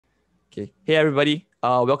Okay. Hey everybody.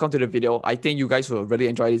 Welcome to the video. I think you guys will really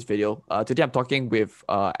enjoy this video. Today I'm talking with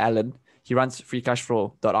Alan. He runs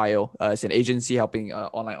freecashflow.io. It's an agency helping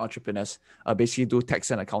online entrepreneurs basically do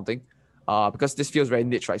tax and accounting. Because this feels very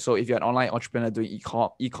niche, right? So if you're an online entrepreneur doing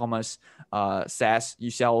e-commerce, SaaS,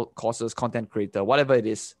 you sell courses, content creator, whatever it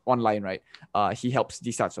is online, right? He helps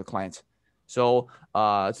these types of clients. So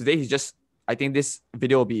today I think this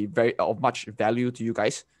video will be very of much value to you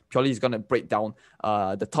guys. Purely he's going to break down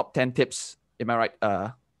the top 10 tips, am I right,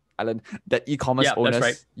 Alan, that e-commerce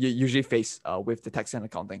owners usually face with the tax and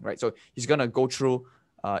accounting, right? So he's going to go through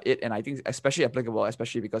it, and I think especially applicable,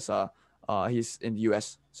 especially because he's in the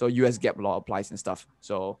US. So US GAAP law applies and stuff.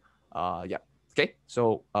 So yeah. Okay.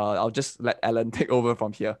 So I'll just let Alan take over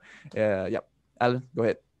from here. Yeah. Alan, go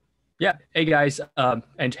ahead. Yeah. Hey guys.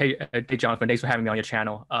 And hey Jonathan, thanks for having me on your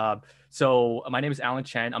channel. So my name is Alan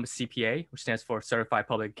Chen. I'm a CPA, which stands for Certified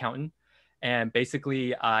Public Accountant. And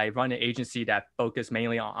basically I run an agency that focuses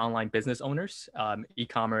mainly on online business owners,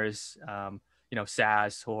 e-commerce,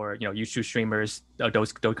 SaaS or, YouTube streamers,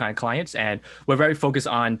 those kind of clients. And we're very focused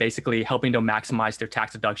on basically helping them maximize their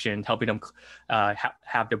tax deduction, helping them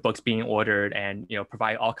have their books being ordered and,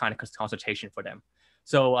 provide all kind of consultation for them.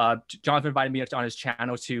 So Jonathan invited me on his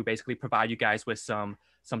channel to basically provide you guys with some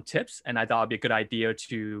tips. And I thought it'd be a good idea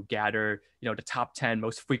to gather, the top 10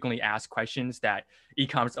 most frequently asked questions that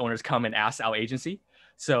e-commerce owners come and ask our agency.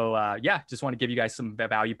 So yeah, just want to give you guys some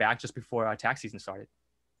value back just before our tax season started.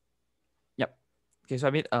 Yep. Okay,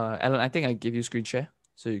 so Alan, I think I give you screen share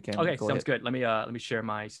so you can. Okay, go sounds ahead. good. Let me share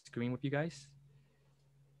my screen with you guys.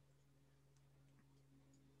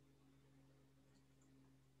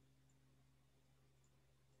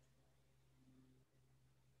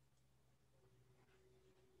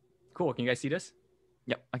 Cool. Can you guys see this?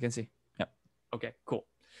 Yep, I can see. Yep. Okay, cool.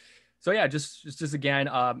 So yeah, just again,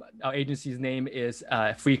 our agency's name is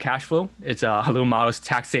Free Cash Flow. It's a little modest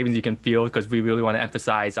tax savings you can feel because we really want to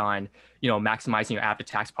emphasize on, maximizing your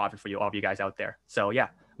after-tax profit for all of you guys out there. So yeah,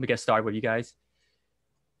 let me get started with you guys.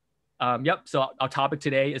 Yep, so our topic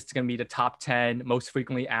today is going to be the top 10 most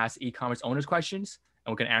frequently asked e-commerce owners questions,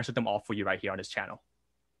 and we're going to answer them all for you right here on this channel.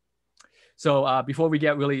 So before we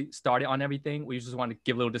get really started on everything, we just want to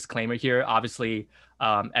give a little disclaimer here. Obviously,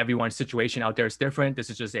 everyone's situation out there is different. This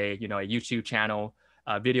is just a YouTube channel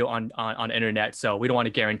video on the internet. So we don't want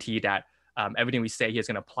to guarantee that everything we say here is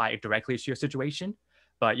going to apply directly to your situation.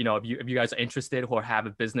 But if you guys are interested or have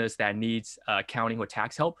a business that needs accounting or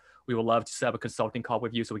tax help, we would love to set up a consulting call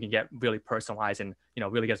with you so we can get really personalized and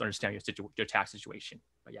really get to understand your tax situation.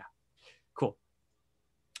 But yeah, cool.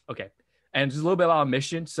 Okay. And just a little bit about our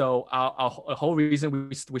mission. So our whole reason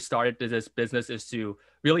we started this business is to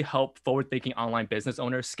really help forward-thinking online business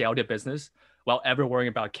owners scale their business without ever worrying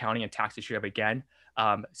about accounting and tax issue ever again.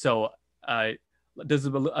 This is a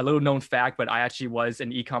little known fact, but I actually was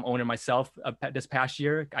an e-com owner myself this past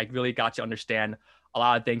year. I really got to understand a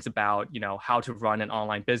lot of things about, how to run an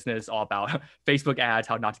online business, all about Facebook ads,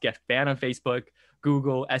 how not to get banned on Facebook,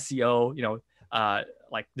 Google, SEO,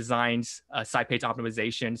 like designs, site page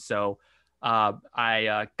optimization. So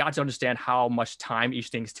I got to understand how much time each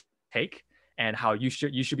thing take and how you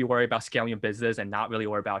should be worried about scaling your business and not really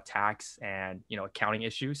worry about tax and accounting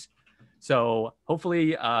issues. So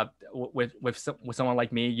hopefully with someone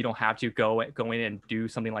like me, you don't have to go in and do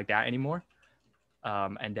something like that anymore.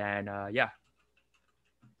 And then yeah.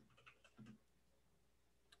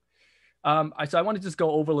 So I want to just go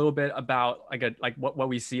over a little bit about what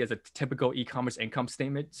we see as a typical e-commerce income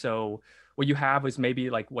statement. So what you have is maybe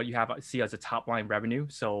like what you see as a top line revenue.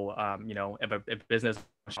 So if a business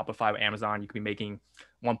Shopify or Amazon, you could be making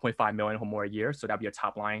 1.5 million or more a year. So that'd be your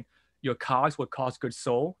top line. Your costs, what cost goods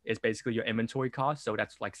sold, is basically your inventory cost. So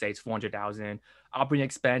that's like, say it's 400,000. Operating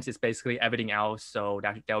expense is basically everything else. So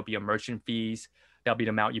that would be your merchant fees. That'll be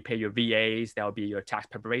the amount you pay your VAs. That'll be your tax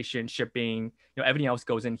preparation, shipping. Everything else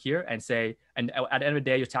goes in here and at the end of the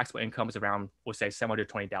day, your taxable income is around, we'll say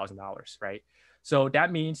 $720,000, right? So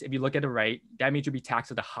that means if you look at the rate, that means you'll be taxed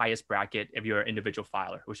at the highest bracket if you're an individual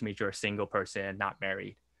filer, which means you're a single person, not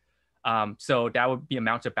married. So that would be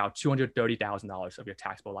amount to about $230,000 of your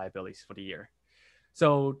taxable liabilities for the year.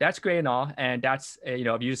 So that's great and all. And that's, if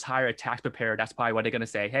you just hire a tax preparer, that's probably what they're going to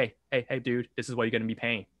say. Hey, dude, this is what you're going to be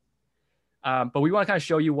paying. But we want to kind of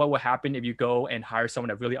show you what will happen if you go and hire someone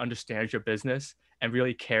that really understands your business and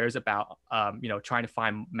really cares about, trying to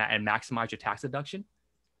find and maximize your tax deduction.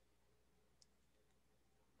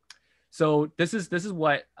 So this is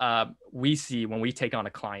what we see when we take on a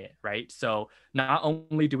client, right? So not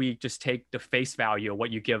only do we just take the face value of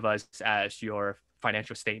what you give us as your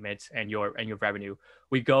financial statements and your revenue.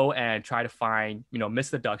 We go and try to find,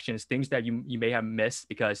 missed deductions, things that you may have missed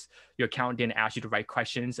because your accountant didn't ask you the right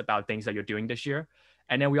questions about things that you're doing this year.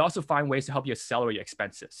 And then we also find ways to help you accelerate your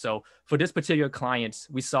expenses. So for this particular clients,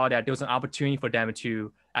 we saw that there was an opportunity for them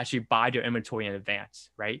to actually buy their inventory in advance,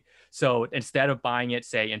 right? So instead of buying it,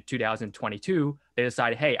 say in 2022, they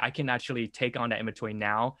decided, hey, I can actually take on that inventory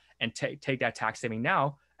now and take that tax saving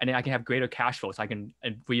now, and then I can have greater cash flow so I can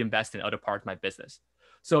reinvest in other parts of my business.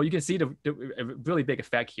 So you can see the really big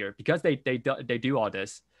effect here because they do all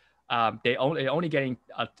this. They're only getting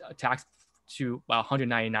a tax to about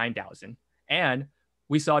 $199,000, and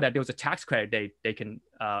we saw that there was a tax credit they can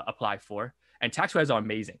apply for, and tax credits are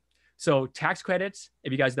amazing. So tax credits,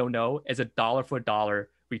 if you guys don't know, is a dollar for dollar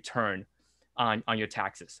return on your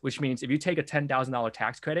taxes, which means if you take a $10,000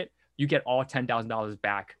 tax credit, you get all $10,000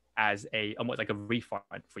 back as almost like a refund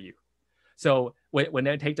for you. So when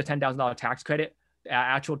they take the $10,000 tax credit, the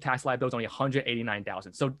actual tax liability is only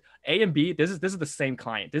 $189,000. So A and B, this is the same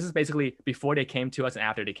client. This is basically before they came to us and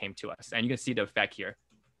after they came to us, and you can see the effect here.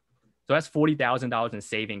 So that's $40,000 in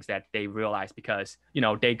savings that they realize because,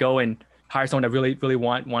 they go and hire someone that really, really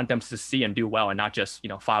want them to see and do well and not just,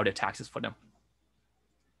 file their taxes for them.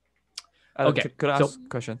 Okay. Could I ask a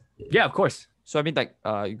question? Yeah, of course. So I mean, like,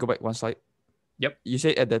 you go back one slide. Yep. You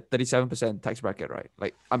say at the 37% tax bracket, right?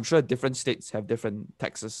 Like, I'm sure different states have different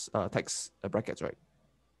tax brackets, right?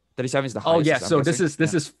 37 is the highest. Oh yeah. So this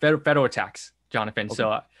is federal tax, Jonathan. Okay.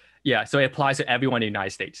 So so it applies to everyone in the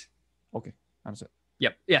United States. Okay, understood.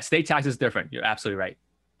 Yep. Yeah. State tax is different. You're absolutely right.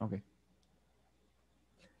 Okay.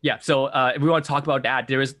 Yeah. So if we want to talk about that,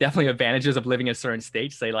 there is definitely advantages of living in certain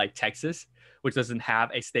states, say like Texas, which doesn't have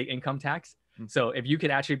a state income tax. So if you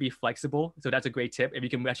can actually be flexible, so that's a great tip. If you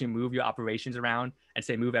can actually move your operations around and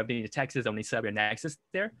say, move everything to Texas, only set up your nexus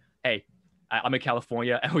there. Hey, I'm in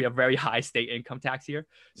California and we have very high state income tax here.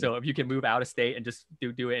 So if you can move out of state and just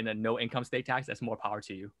do it in a no income state tax, that's more power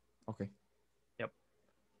to you. Okay. Yep.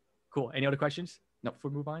 Cool. Any other questions? No.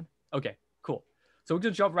 Before we move on? Okay, cool. So we're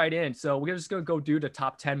going to jump right in. So we're just going to go do the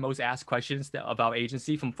top 10 most asked questions about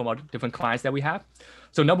agency from our different clients that we have.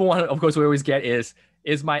 So number one, of course, we always get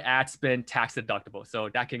is my ad spend tax deductible? So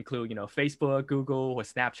that can include, Facebook, Google, or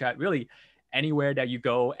Snapchat, really anywhere that you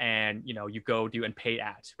go and, you go do and paid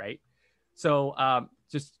ads, right? So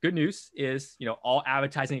just good news is, all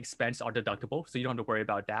advertising expense are deductible. So you don't have to worry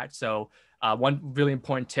about that. So one really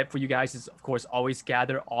important tip for you guys is, of course, always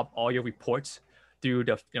gather all your reports through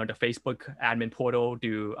the Facebook admin portal,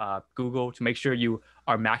 do Google to make sure you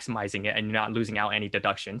are maximizing it and you're not losing out any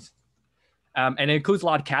deductions. And it includes a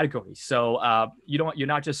lot of categories. So you're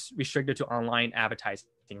not just restricted to online advertising,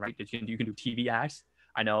 right? You can do TV ads.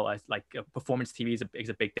 I know performance TV is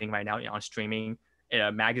a big thing right now on streaming,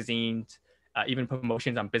 magazines, even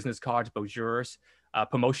promotions on business cards, brochures,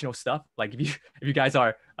 promotional stuff. Like if you guys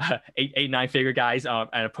are 8-9 figure guys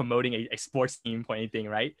and promoting a sports team or anything,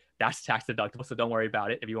 right? That's tax deductible. So don't worry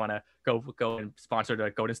about it. If you want to go and sponsor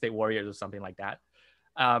the Golden State Warriors or something like that.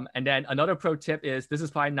 And then another pro tip is, this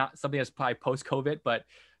is probably not something that's probably post-COVID, but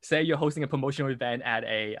say you're hosting a promotional event at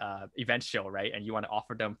a event show, right? And you want to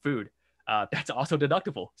offer them food. That's also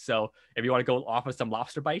deductible. So if you want to go offer some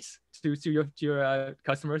lobster bites to your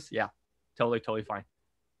customers, yeah, totally fine.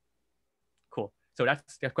 Cool. So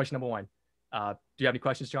that's question number one. Do you have any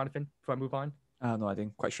questions, Jonathan, before I move on? No, I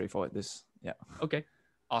think quite straightforward. Yeah. Okay,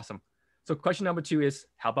 awesome. So question number two is,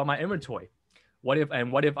 how about my inventory? What if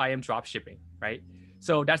I am drop shipping, right?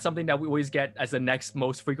 So that's something that we always get as the next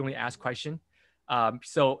most frequently asked question.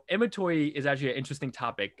 So inventory is actually an interesting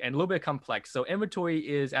topic and a little bit complex. So inventory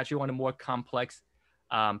is actually one of the more complex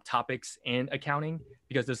topics in accounting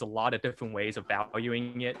because there's a lot of different ways of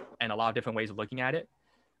valuing it and a lot of different ways of looking at it.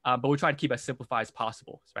 But we're trying to keep it as simplified as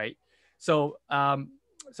possible, right? So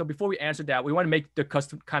before we answer that, we want to make the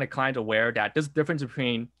kind of client aware that there's a difference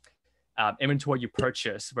between inventory you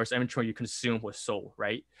purchase versus inventory you consume or sold,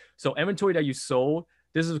 right? So inventory that you sold,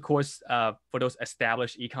 this is of course for those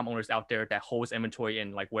established e-com owners out there that holds inventory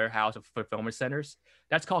in like warehouse or fulfillment centers.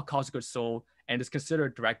 That's called cost of goods sold, and it's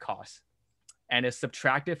considered direct cost, and it's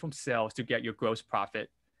subtracted from sales to get your gross profit.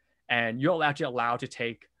 And you're actually allowed to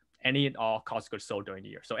take any and all cost of goods sold during the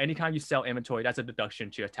year. So anytime you sell inventory, that's a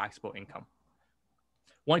deduction to your taxable income.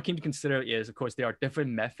 One thing to consider is, of course, there are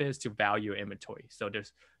different methods to value your inventory. So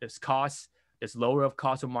there's cost, there's lower of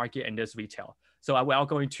cost of market, and there's retail. So without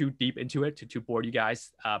going too deep into it to bore you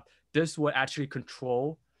guys, this will actually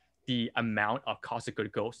control the amount of cost of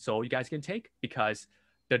goods sold you guys can take, because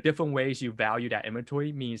the different ways you value that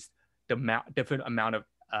inventory means the different amount of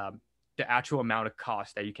the actual amount of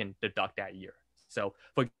cost that you can deduct that year. So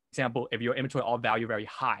for example, if your inventory all value very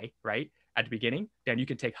high, right? at the beginning, then you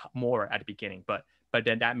can take more at the beginning. But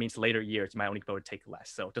then that means later years, you might only be able to take less.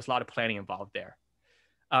 So there's a lot of planning involved there.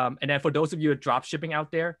 And then for those of you drop shipping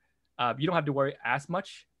out there, you don't have to worry as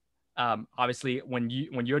much. Obviously, when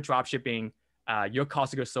you're drop shipping, your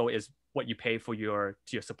cost of goods sold is what you pay to your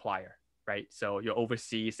supplier, right? So you're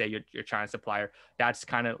overseas, say your China supplier, that's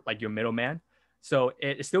kind of like your middleman. So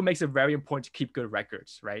it still makes it very important to keep good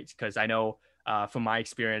records, right? Because I know from my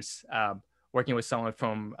experience, working with someone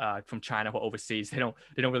from China or overseas, they don't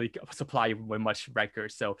really supply you with much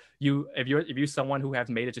records. So if you're someone who has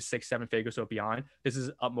made it to 6-7 figures or beyond, this is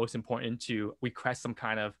utmost important to request some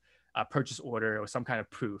kind of purchase order or some kind of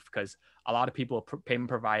proof, because a lot of people, payment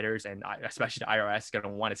providers, and especially the IRS, going to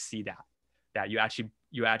want to see that you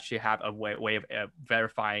actually have a way of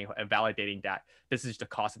verifying and validating that this is the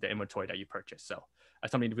cost of the inventory that you purchased. So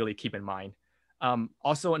that's something to really keep in mind.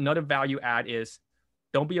 Also, another value add is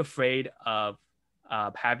don't be afraid of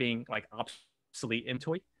having like obsolete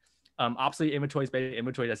inventory. Obsolete inventory is basically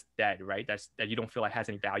inventory that's dead, right? That you don't feel like has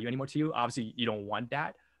any value anymore to you. Obviously, you don't want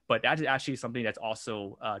that, but that is actually something that's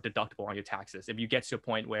also deductible on your taxes. If you get to a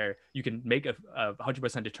point where you can make a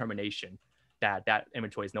 100% determination that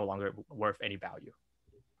inventory is no longer worth any value.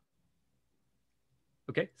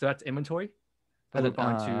 Okay, so that's inventory.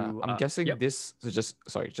 I'm guessing yep. this. So just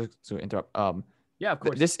to interrupt. Yeah, of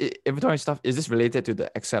course. This inventory stuff, is this related to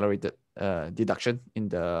the accelerated deduction in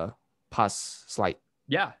the past slide?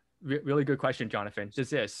 Yeah, really good question, Jonathan.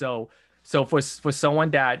 This is so for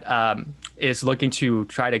someone that is looking to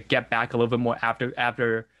try to get back a little bit more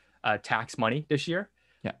after tax money this year.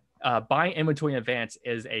 Yeah, buying inventory in advance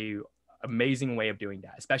is a amazing way of doing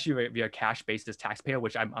that, especially if you're a cash basis taxpayer,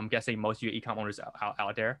 which I'm guessing most of your e-com owners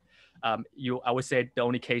out there. I would say the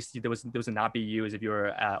only case those would not be you is if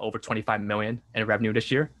you're over 25 million in revenue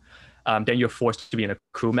this year. Then you're forced to be in a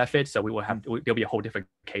accrual method. So there'll be a whole different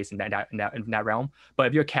case in that realm. But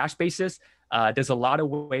if you're a cash basis, there's a lot of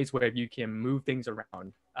ways where you can move things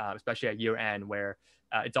around, especially at year end, where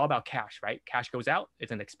it's all about cash, right? Cash goes out,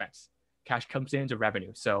 it's an expense. Cash comes in, it's a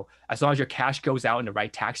revenue. So as long as your cash goes out in the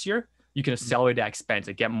right tax year, you can accelerate that expense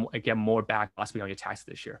and get more back possibly on your taxes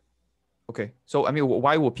this year. Okay. So, I mean,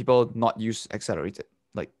 why would people not use accelerated?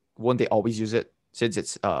 Like, won't they always use it since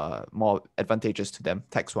it's more advantageous to them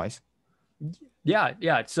tax-wise?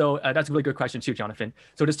 Yeah. So that's a really good question too, Jonathan.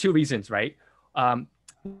 So there's two reasons, right?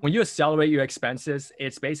 When you accelerate your expenses,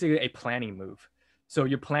 it's basically a planning move. So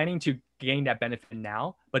you're planning to gain that benefit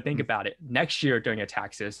now, but think about it. Next year during your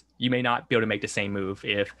taxes, you may not be able to make the same move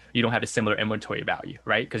if you don't have a similar inventory value,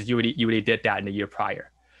 right? Because you already did that in the year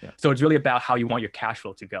prior. Yeah. So it's really about how you want your cash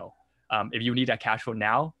flow to go. If you need that cash flow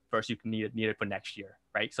now, first you can need it for next year,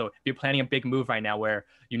 right? So if you're planning a big move right now where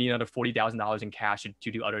you need another $40,000 in cash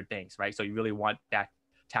to do other things, right? So you really want that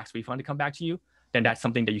tax refund to come back to you, then that's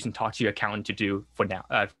something that you can talk to your accountant to do for now,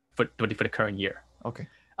 for the current year. Okay.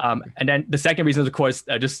 And then the second reason is, of course,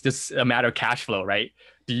 just a matter of cash flow, right?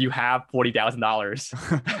 Do you have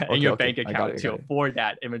 $40,000 in your bank account to afford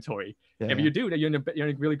that inventory? If you do, then you're in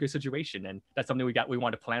a really good situation, and that's something we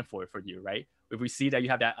want to plan for you, right? If we see that you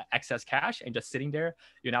have that excess cash and just sitting there,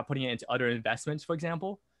 you're not putting it into other investments, for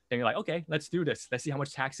example, then you're like, okay, let's do this. Let's see how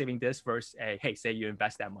much tax saving this versus hey, say you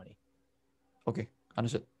invest that money. Okay,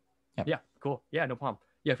 understood. Yep. Yeah, cool. Yeah, no problem.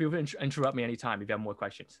 Yeah, feel free to interrupt me anytime if you have more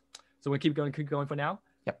questions. So we'll keep going for now.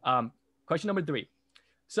 Yep. Question number 3.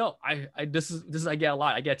 So this is I get a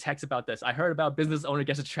lot. I get texts about this. I heard about business owner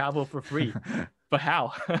gets to travel for free, but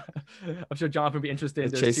how? I'm sure John would be interested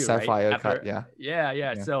in this Chase too, Sapphire right? card,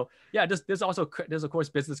 yeah. So there's of course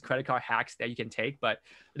business credit card hacks that you can take, but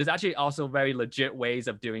there's actually also very legit ways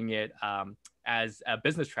of doing it as a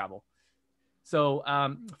business travel. So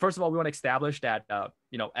first of all, we want to establish that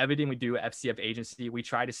everything we do at FCF agency, we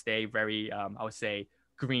try to stay very I would say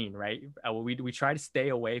green, right? We try to stay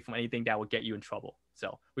away from anything that will get you in trouble.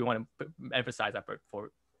 So we want to emphasize that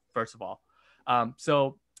for first of all.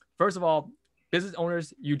 So first of all, business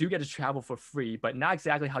owners, you do get to travel for free, but not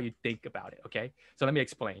exactly how you think about it. Okay, so let me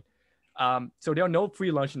explain. So there are no free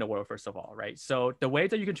lunch in the world, first of all, right? So the way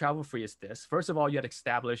that you can travel free is this. First of all, you have to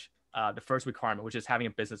establish the first requirement, which is having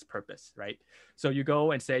a business purpose, right? So you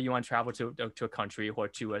go and say you want to travel to a country or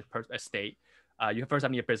to a state. You first have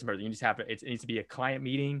to need a business purpose. You just have it needs to be a client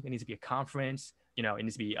meeting. It needs to be a conference. It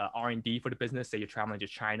needs to be R&D for the business. Say you're traveling to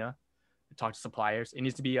China to talk to suppliers. It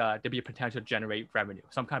needs to be there be a potential to generate revenue,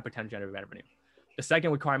 some kind of potential to generate revenue. The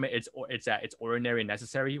second requirement is that it's ordinary and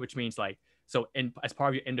necessary, which means as part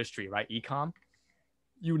of your industry, right? Ecom,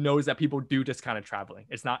 you notice that people do this kind of traveling.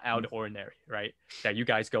 It's not out of the ordinary, right? That you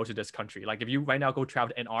guys go to this country. Like if you right now go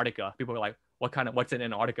travel to Antarctica, people are like, what's in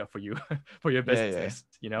Antarctica for you, for your business,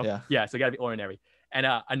 Yeah. Yeah, so it gotta be ordinary. And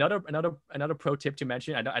another pro tip to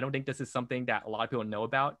mention, I don't think this is something that a lot of people know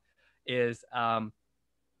about, is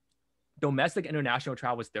domestic international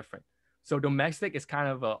travel is different. So domestic is kind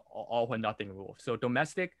of a all or nothing rule. So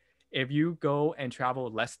domestic, if you go and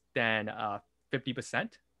travel less than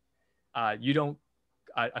 50%, you don't.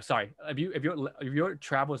 Sorry, if your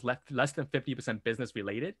travel is less than 50% business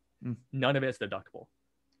related, none of it is deductible.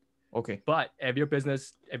 Okay. But if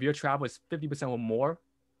your travel is 50% or more,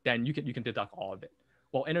 then you can deduct all of it.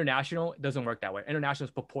 Well, international doesn't work that way. International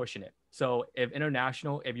is proportionate. So if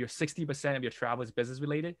you're 60% of your travel is business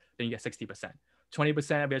related, then you get 60%.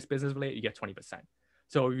 20% of it's business related, you get 20%.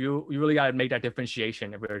 So you really got to make that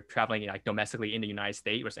differentiation if we're traveling like domestically in the United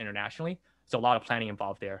States versus internationally. So a lot of planning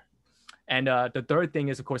involved there. And the third thing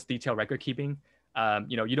is, of course, detailed record keeping.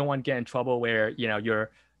 You don't want to get in trouble where,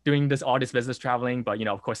 you're doing all this business traveling, but,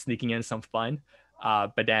 of course, sneaking in some fun.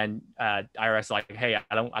 But then IRS like, hey,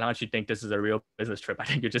 I don't actually think this is a real business trip. I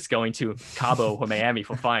think you're just going to Cabo or Miami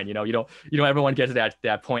for fun. You don't ever want to get to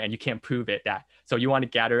that point and you can't prove it. So you want to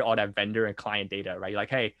gather all that vendor and client data, right? You're like,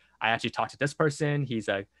 hey, I actually talked to this person. He's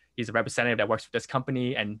a representative that works for this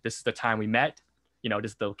company, and this is the time we met.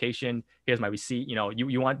 This is the location. Here's my receipt.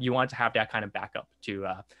 You want to have that kind of backup to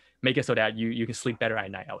make it so that you can sleep better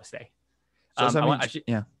at night, I would say. So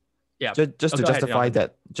yeah. Just to justify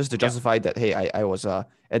that, hey, I was at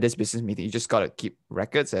this business meeting. You just gotta keep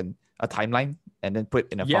records and a timeline, and then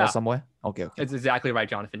put in a file somewhere. Okay. It's exactly right,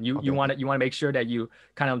 Jonathan. You want to make sure that you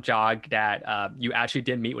kind of jog that you actually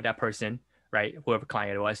did meet with that person, right? Whoever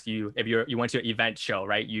client it was. If you went to an event show,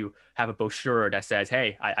 right? You have a brochure that says,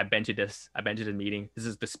 hey, I've been to this meeting. This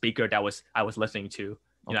is the speaker that I was listening to,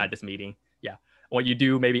 at this meeting. Yeah. What you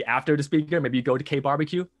do maybe after the speaker, maybe you go to K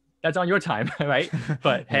barbecue. That's on your time, right?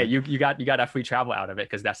 But hey, you got that free travel out of it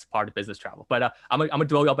because that's part of business travel. But I'm gonna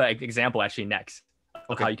throw up an example actually next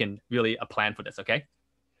of how you can really plan for this. Okay.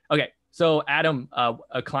 So Adam,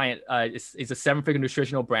 a client, is a 7-figure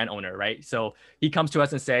nutritional brand owner, right? So he comes to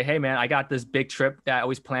us and say, hey man, I got this big trip that I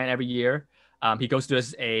always plan every year. He goes to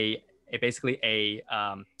us basically a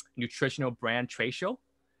nutritional brand trade show.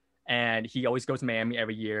 And he always goes to Miami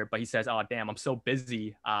every year, but he says, oh damn, I'm so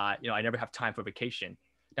busy. I never have time for vacation.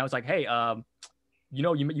 And I was like, hey,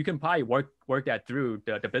 you can probably work that through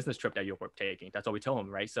the business trip that you're taking. That's what we told him,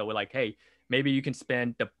 right? So we're like, hey, maybe you can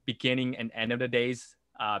spend the beginning and end of the days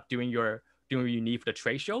doing what you need for the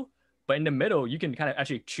trade show. But in the middle, you can kind of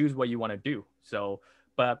actually choose what you want to do. So,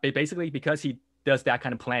 but basically, because he does that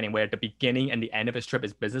kind of planning where the beginning and the end of his trip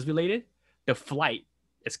is business related, the flight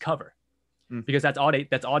is covered. Because that's all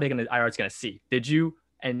IRS gonna see. Did you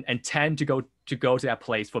intend to go to that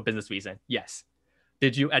place for business reason? Yes.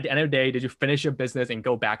 Did you, at the end of the day, did you finish your business and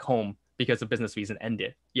go back home because the business reason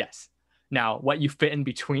ended? Yes. Now, what you fit in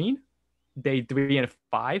between day 3 and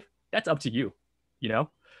 5, that's up to you.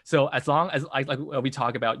 So as long as like we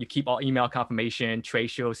talk about, you keep all email confirmation, trade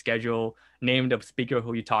show schedule, name the speaker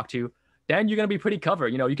who you talk to, then you're gonna be pretty covered.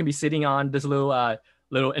 You can be sitting on this little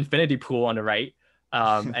infinity pool on the right.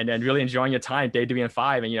 And then really enjoying your time day 3 and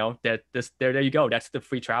 5, and there you go. That's the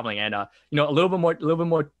free traveling. And a little bit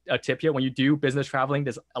more tip here. When you do business traveling,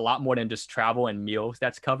 there's a lot more than just travel and meals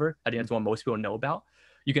that's covered. I think that's what most people know about.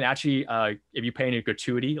 You can actually, if you pay any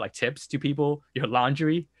gratuity like tips to people, your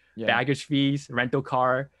laundry, baggage fees, rental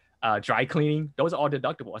car, dry cleaning, those are all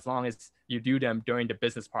deductible as long as you do them during the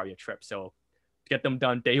business part of your trip. So get them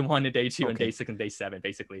done day 1 and day 2 and day 6 and day 7,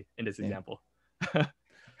 basically in this example.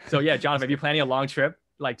 So yeah, Jonathan, if you're planning a long trip,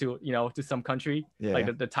 like to some country,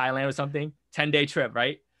 like the Thailand or something, 10-day trip,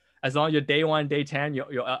 right? As long as you're day 1, day 10,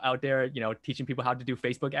 you're out there, teaching people how to do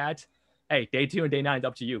Facebook ads. Hey, day 2 and day 9 is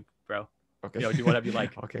up to you, bro. Okay. Do whatever you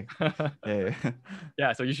like. Okay.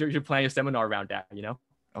 Yeah. So you should plan your seminar around that.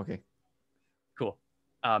 Okay. Cool.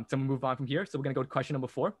 So we'll move on from here. So we're gonna go to question number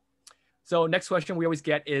 4. So next question we always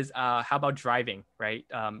get is, how about driving, right?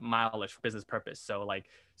 Mileage for business purpose.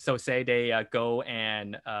 So say they go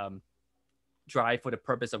and drive for the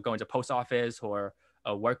purpose of going to post office or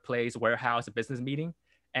a workplace, warehouse, a business meeting.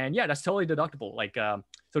 And yeah, that's totally deductible.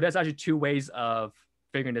 So there's actually 2 ways of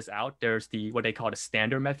figuring this out. There's what they call the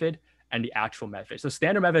standard method and the actual method. So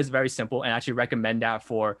standard method is very simple, and I actually recommend that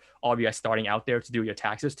for all of you guys starting out there to do your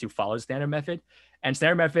taxes, to follow the standard method. And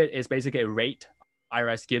standard method is basically a rate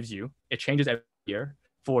IRS gives you. It changes every year.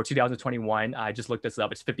 For 2021, I just looked this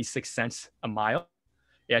up. It's 56 cents a mile.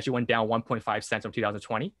 It actually went down 1.5 cents from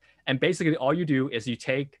 2020. And basically all you do is you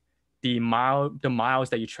take the miles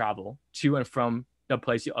that you travel to and from the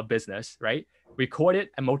place of business, right? Record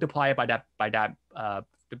it and multiply it by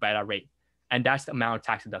that rate. And that's the amount of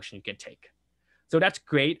tax deduction you can take. So that's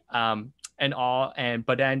great. But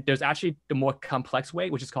then there's actually the more complex way,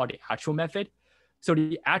 which is called the actual method. So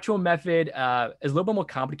the actual method is a little bit more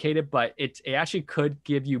complicated, but it actually could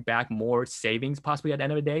give you back more savings possibly at the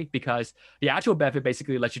end of the day, because the actual method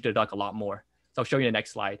basically lets you deduct a lot more. So I'll show you the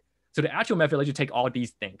next slide. So the actual method lets you take all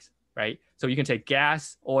these things, right? So you can take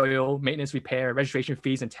gas, oil, maintenance, repair, registration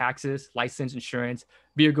fees and taxes, license, insurance,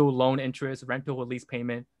 vehicle loan interest, rental or lease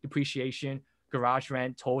payment, depreciation, garage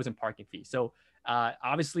rent, tolls, and parking fees. So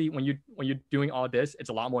obviously when you're doing all this, it's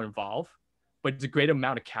a lot more involved, but it's a great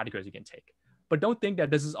amount of categories you can take. But don't think that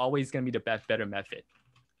this is always going to be the better method.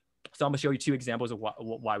 So I'm going to show you two examples of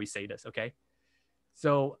why we say this, okay?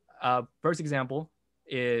 So first example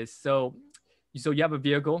is, so you have a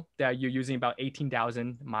vehicle that you're using about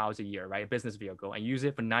 18,000 miles a year, right? A business vehicle, and you use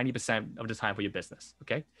it for 90% of the time for your business,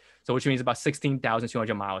 okay? So which means about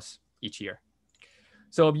 16,200 miles each year.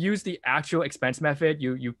 So if you use the actual expense method,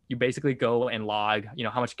 you basically go and log,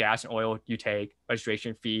 how much gas and oil you take,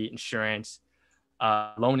 registration fee, insurance,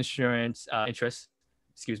 loan insurance, interest,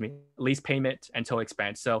 lease payment, and total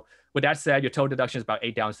expense. So with that said, your total deduction is about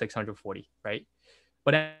 8,640, right?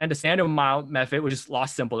 But then the standard mile method, which is a lot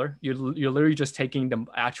simpler, you're literally just taking the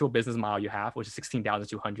actual business mile you have, which is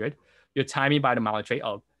 16,200. You're timing by the mileage rate.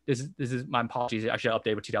 Oh, this is my apologies. I should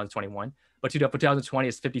update with 2021, but for 2020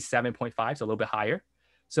 is 57.5, so a little bit higher.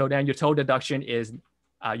 So then your total deduction is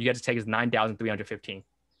you get to take is 9,315.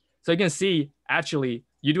 So you can see actually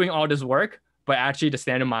you're doing all this work, but actually the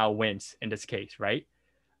standard mile wins in this case, right?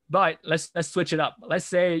 But let's switch it up. Let's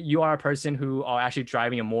say you are a person who are actually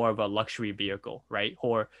driving a more of a luxury vehicle, right?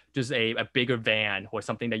 Or just a bigger van or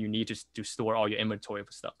something that you need to store all your inventory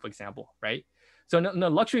for stuff, for example, right? So in the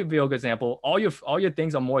luxury vehicle example, all your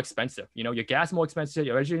things are more expensive. Your gas is more expensive,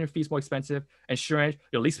 your registration fee is more expensive, insurance,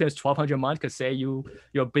 your lease payment is $1,200 a month because say you're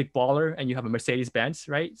a big baller and you have a Mercedes Benz,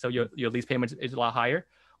 right? So your lease payment is a lot higher.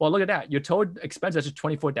 Well, look at that. Your total expense is just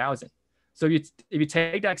 24,000. So if you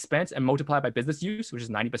take that expense and multiply by business use, which is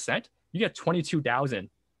 90%, you get 22,000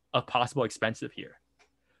 of possible expensive here.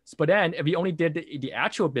 But then if you only did the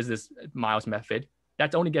actual business miles method,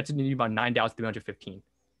 that's only gets you about 9,315.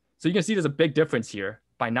 So you can see there's a big difference here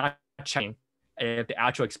by not checking if the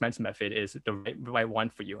actual expense method is the right one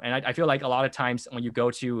for you. And I feel like a lot of times when you go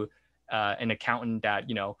to an accountant that,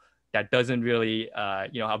 that doesn't really,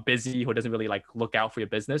 how busy or doesn't really like look out for your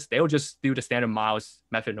business, they'll just do the standard miles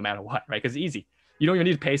method no matter what, right? Because it's easy. You don't even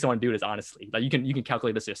need to pay someone to do this, honestly. Like you can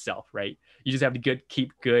calculate this yourself, right? You just have to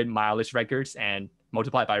keep good mileage records and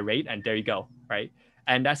multiply it by rate, and there you go, right?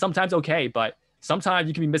 And that's sometimes okay, but sometimes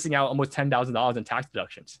you can be missing out almost $10,000 in tax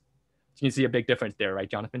deductions. So you can see a big difference there, right,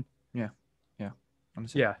 Jonathan? Yeah.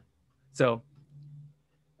 Yeah. So,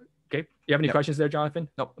 okay. You have any questions there, Jonathan?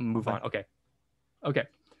 Nope. Move on. Okay.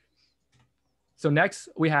 So next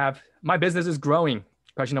we have, my business is growing.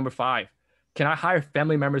 Question number 5. Can I hire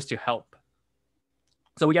family members to help?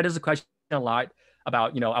 So we get this question a lot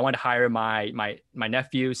about, I want to hire my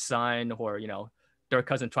nephew, son, or, third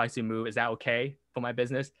cousin tries to move. Is that okay for my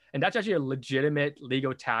business? And that's actually a legitimate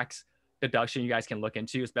legal tax deduction you guys can look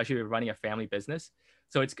into, especially if you're running a family business.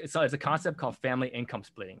 So it's a concept called family income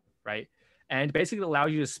splitting, right? And basically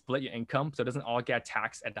allows you to split your income so it doesn't all get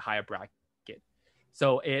taxed at the higher bracket.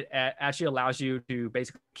 So it actually allows you to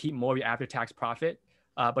basically keep more of your after-tax profit.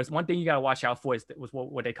 But it's one thing you got to watch out for is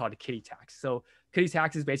what they call the kiddie tax. So kiddie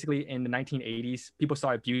tax is basically in the 1980s, people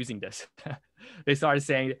started abusing this. They started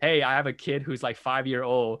saying, hey, I have a kid who's like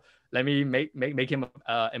 5-year-old. Let me make him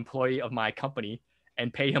an employee of my company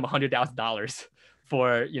and pay him $100,000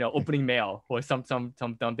 for, opening mail or some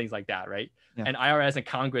dumb things like that, right? Yeah. And IRS and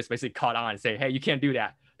Congress basically caught on and say, hey, you can't do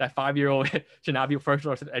that. That 5-year-old should not be first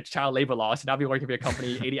child labor law, should not be working for your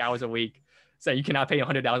company 80 hours a week. So you cannot pay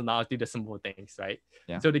 $100,000 due to simple things, right?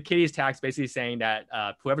 Yeah. So the kiddie's tax basically saying that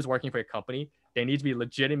whoever's working for your company, they need to be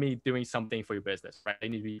legitimately doing something for your business, right? They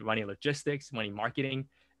need to be running logistics, running marketing,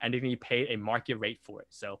 and they need to pay a market rate for it.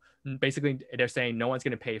 So basically they're saying no one's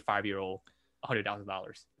going to pay a 5-year-old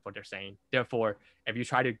 $100,000, what they're saying. Therefore, if you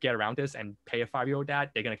try to get around this and pay a 5-year-old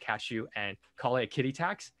that, they're going to catch you and call it a kiddie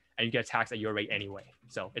tax, and you get taxed at your rate anyway.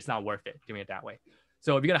 So it's not worth it doing it that way.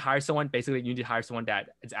 So if you're going to hire someone, basically you need to hire someone that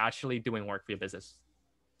is actually doing work for your business.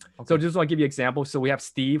 Okay. So just want to give you an example. So we have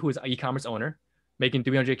Steve, who is an e-commerce owner, making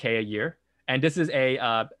 $300K a year. And this is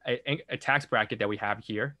a tax bracket that we have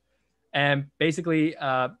here. And basically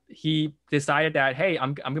he decided that, hey,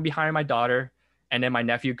 I'm going to be hiring my daughter and then my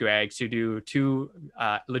nephew, Greg, to do 2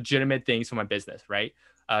 legitimate things for my business, right?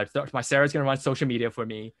 So my Sarah's going to run social media for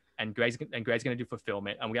me, and Greg's going to do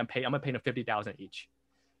fulfillment. And I'm going to pay them $50,000 each.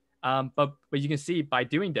 But you can see by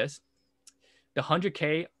doing this, the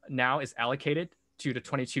 100K now is allocated to the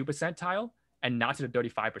 22% tile and not to the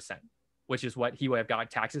 35%, which is what he would have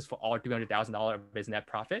got taxes for all $300,000 of his net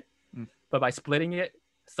profit. But by splitting it,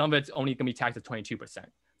 some of it's only going to be taxed at 22%.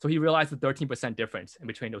 So he realized the 13% difference in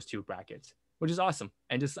between those two brackets, which is awesome.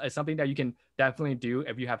 And just it's something that you can definitely do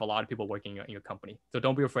if you have a lot of people working in your company. So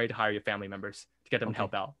don't be afraid to hire your family members to get them to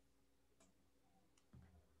help out.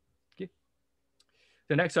 Okay.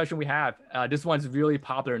 The next question we have, this one's really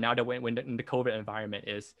popular now that we're in the COVID environment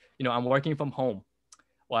is, I'm working from home.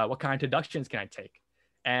 Well, what kind of deductions can I take?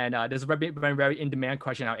 And this has been a very in-demand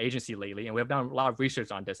question in our agency lately. And we've done a lot of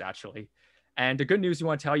research on this, actually. And the good news we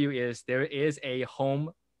want to tell you is there is a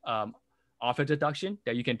home offer deduction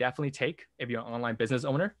that you can definitely take if you're an online business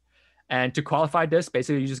owner. And to qualify this,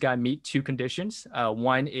 basically, you just got to meet two conditions.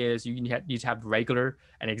 One is you need to have regular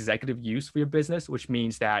and executive use for your business, which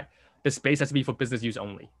means that the space has to be for business use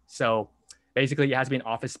only. So basically, it has to be an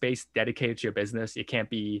office space dedicated to your business. It can't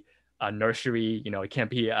be a nursery, it can't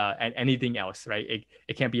be anything else, right?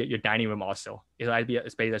 It can't be your dining room also. It has to be a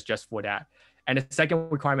space that's just for that. And the second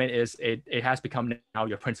requirement is it has become now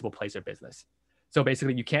your principal place of business. So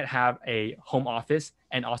basically you can't have a home office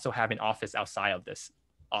and also have an office outside of this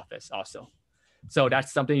office also. So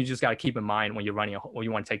that's something you just got to keep in mind when you're when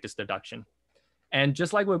you want to take this deduction. And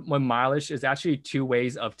just like with mileage, there's actually two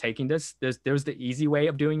ways of taking this. There's the easy way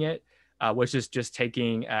of doing it, which is just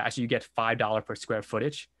taking, actually you get $5 per square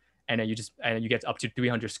footage. And then you get up to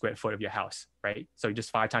 300 square foot of your house, right? So you just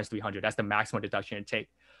 5 times 300, that's the maximum deduction to take.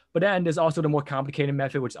 But then there's also the more complicated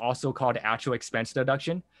method, which is also called the actual expense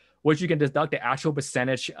deduction, which you can deduct the actual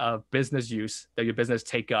percentage of business use that your business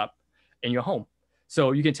take up in your home.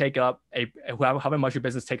 So you can take up however much your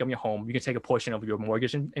business take up in your home, you can take a portion of your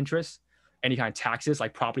mortgage interest, any kind of taxes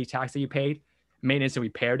like property tax that you paid, maintenance and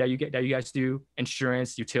repair that you guys do,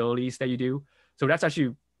 insurance, utilities that you do. So that's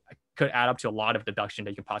actually could add up to a lot of deduction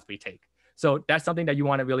that you can possibly take. So that's something that you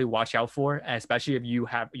want to really watch out for, especially if you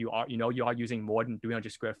are using more than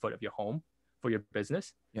 300 square foot of your home for your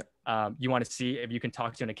business. Yep. You want to see if you can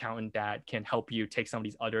talk to an accountant that can help you take some of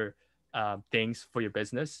these other things for your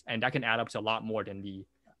business, and that can add up to a lot more than the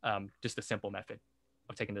just the simple method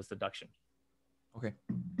of taking this deduction. Okay.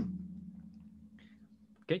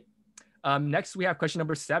 Okay. Next, we have question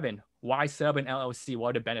number 7. Why set up an LLC? What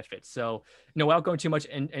are the benefits? So, without going too much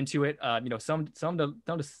into it, some of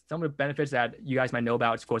the benefits that you guys might know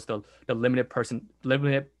about, of course, the limited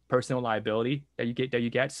personal liability that you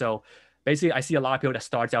get. So, basically, I see a lot of people that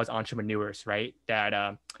starts out as entrepreneurs, right?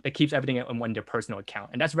 That keeps everything in their personal account,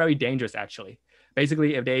 and that's very dangerous, actually.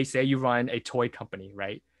 Basically, if they say you run a toy company,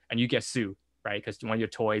 right, and you get sued, right, because one of your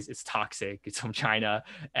toys is toxic, it's from China,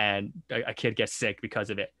 and a kid gets sick because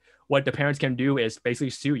of it. What the parents can do is basically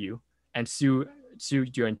sue you and sue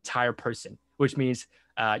your entire person, which means,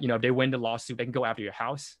 if they win the lawsuit, they can go after your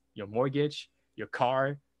house, your mortgage, your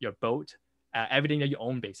car, your boat, everything that you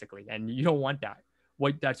own, basically. And you don't want that.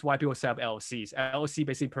 That's why people set up LLCs. LLC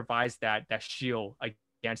basically provides that shield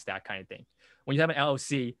against that kind of thing. When you have an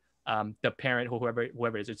LLC, the parent or whoever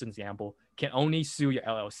it is, it's an example, can only sue your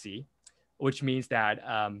LLC, which means that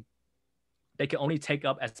they can only take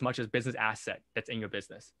up as much as business asset that's in your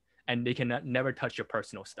business, and they can never touch your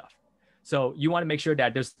personal stuff. So you want to make sure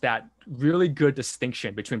that there's that really good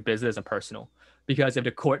distinction between business and personal, because if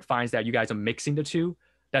the court finds that you guys are mixing the two,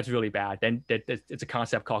 that's really bad. Then it's a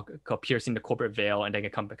concept called piercing the corporate veil, and they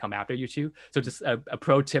can come after you too. So just a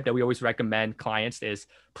pro tip that we always recommend clients is,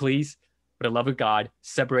 please, for the love of God,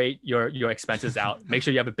 separate your expenses out. Make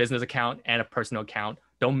sure you have a business account and a personal account.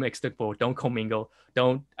 Don't mix the both. Don't commingle.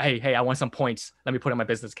 Don't, hey, I want some points, let me put on my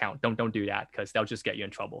business account. Don't do that, because they'll just get you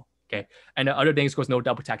in trouble. Okay. And the other things, of course, no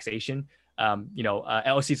double taxation.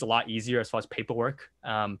 LLC is a lot easier as far as paperwork.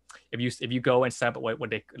 If you go and set up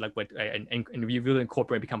and you really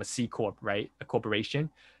incorporate and become a C Corp, right? A corporation,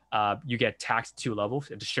 you get taxed 2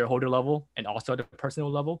 levels, at the shareholder level and also at the personal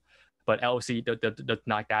level. But LLC does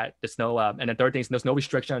not that. There's no, and the third thing is there's no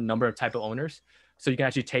restriction on the number of type of owners. So you can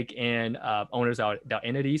actually take in owners that are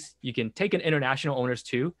entities. You can take in international owners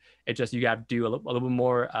too. It's just you got to do a little bit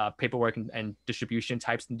more paperwork and distribution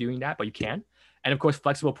types in doing that, but you can. And of course,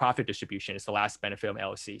 flexible profit distribution is the last benefit of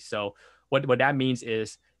LLC. So what that means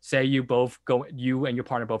is, say you and your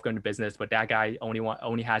partner both go into business, but that guy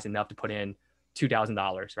only has enough to put in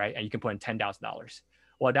 $2,000, right? And you can put in $10,000.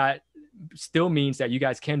 Well, that still means that you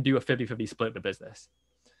guys can do a 50-50 split of the business.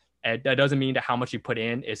 And that doesn't mean that how much you put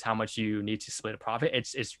in is how much you need to split a profit.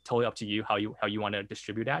 It's totally up to you how you want to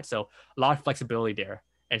distribute that. So a lot of flexibility there,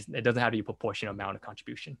 and it doesn't have to be a proportional amount of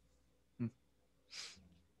contribution.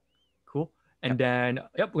 Cool. And then,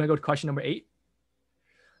 we're gonna go to question number 8.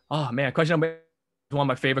 Oh man, question number 8 is one of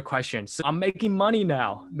my favorite questions. So I'm making money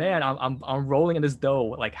now, man. I'm rolling in this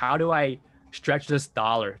dough. Like, how do I stretch this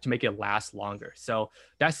dollar to make it last longer? So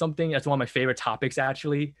that's one of my favorite topics,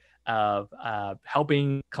 actually. of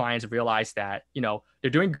helping clients realize that, they're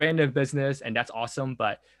doing great in their business and that's awesome.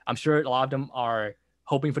 But I'm sure a lot of them are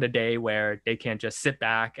hoping for the day where they can just sit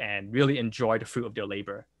back and really enjoy the fruit of their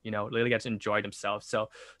labor, really get to enjoy themselves. So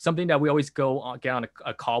something that we always get on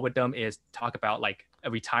a call with them is talk about like a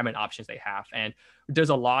retirement options they have. And there's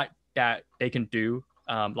a lot that they can do,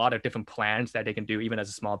 a lot of different plans that they can do, even as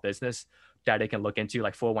a small business, that they can look into,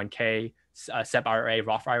 like 401k, SEP IRA,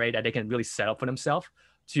 Roth IRA, that they can really set up for themselves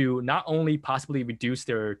to not only possibly reduce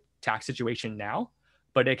their tax situation now,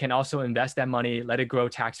 but they can also invest that money, let it grow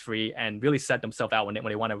tax-free, and really set themselves out when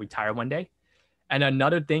they want to retire one day. And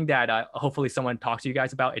another thing that hopefully someone talks to you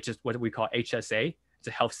guys about, it's just what we call HSA. It's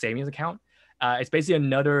a health savings account. It's basically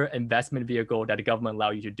another investment vehicle that the government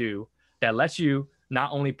allows you to do that lets you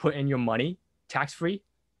not only put in your money tax-free,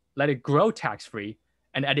 let it grow tax-free,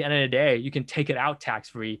 and at the end of the day, you can take it out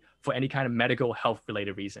tax-free for any kind of medical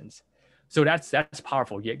health-related reasons. So that's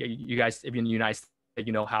powerful. You guys, if you're in the United States,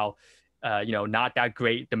 you know how not that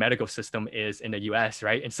great the medical system is in the US,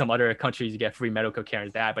 right? In some other countries, you get free medical care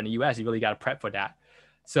and that, but in the US, you really got to prep for that.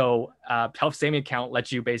 So health saving account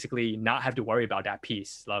lets you basically not have to worry about that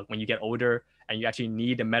piece. Like when you get older and you actually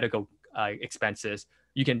need the medical expenses,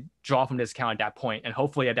 you can draw from this account at that point. And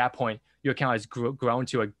hopefully at that point, your account has grown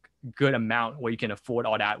to a good amount where you can afford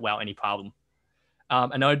all that without any problem.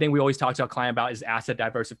 Another thing we always talk to our client about is asset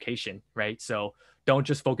diversification, right? So don't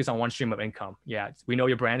just focus on one stream of income. Yeah, we know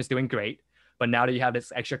your brand is doing great, but now that you have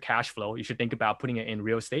this extra cash flow, you should think about putting it in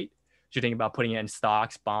real estate. You should think about putting it in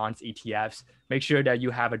stocks, bonds, ETFs. Make sure that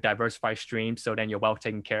you have a diversified stream so then you're well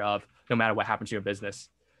taken care of no matter what happens to your business.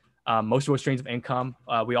 Most of those streams of income,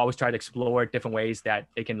 we always try to explore different ways that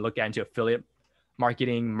they can look at into affiliate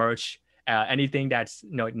marketing, merch, anything that's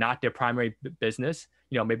not their primary business.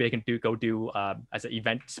 Maybe they can go do as an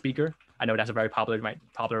event speaker. I know that's a very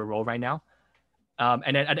popular role right now.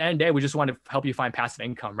 And then at the end of the day, we just want to help you find passive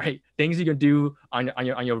income, right? Things you can do on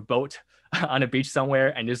your boat on a beach somewhere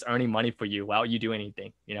and just earning money for you while you do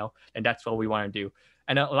anything, and that's what we want to do.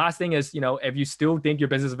 And the last thing is, if you still think your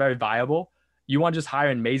business is very viable, you want to just hire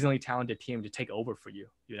an amazingly talented team to take over for you,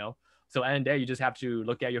 So at the end of the day, you just have to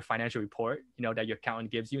look at your financial report, that your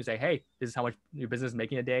accountant gives you and say, hey, this is how much your business is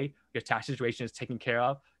making a day. Your tax situation is taken care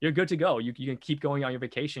of. You're good to go. You can keep going on your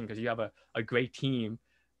vacation because you have a great team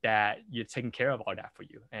that you're taking care of all that for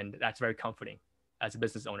you. And that's very comforting as a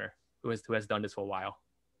business owner who has done this for a while.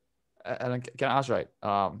 And can I ask, right?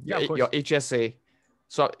 Yeah, of course. Your HSA,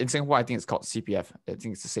 so in Singapore, I think it's called CPF. I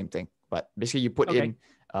think it's the same thing. But basically you put in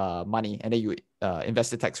money and then you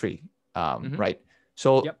invest it tax-free, right?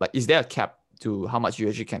 So like, is there a cap to how much you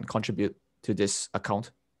actually can contribute to this account?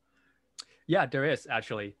 Yeah, there is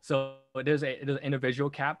actually. So there's an individual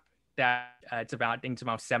cap that it's about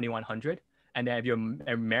 7,100. And then if you're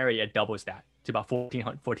married, it doubles that to about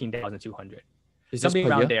 14,200. Something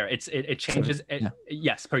around there. It changes.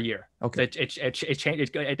 Yes, per year. Okay. So it changes.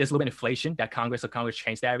 There's a little bit of inflation that Congress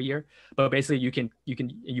changed that every year. But basically, you can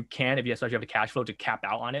if you especially have the cash flow to cap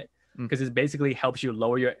out on it, because it basically helps you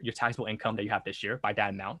lower your taxable income that you have this year by that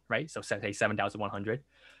amount, right? So say 7,100,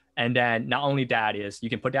 and then not only that is you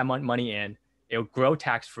can put that money in, it'll grow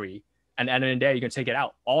tax free, and at the end of the day, you can take it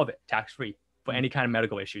out, all of it tax free for any kind of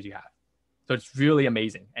medical issues you have. So it's really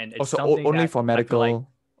amazing, and it's something only for medical,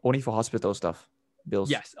 only for hospital stuff.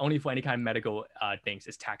 Bills. Yes, only for any kind of medical things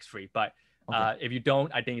is tax free. But if you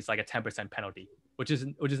don't, I think it's like a 10% penalty, which is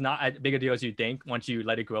not as big a deal as you think once you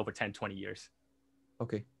let it grow for 10, 20 years.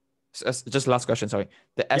 Okay. So, just last question, sorry.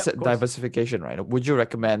 The asset diversification, right? Would you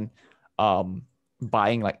recommend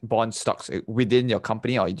buying like bond stocks within your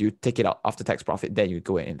company, or do you take it out after tax profit, then you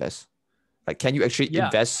go and invest? Like, can you actually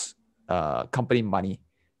invest company money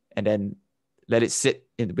and then let it sit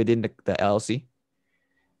within the LLC?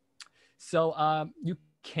 So you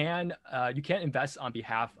can invest on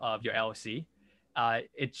behalf of your LLC.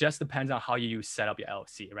 It just depends on how you set up your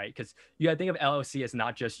LLC, right? Because you got to think of LLC as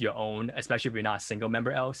not just your own, especially if you're not a single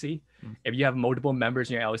member LLC. If you have multiple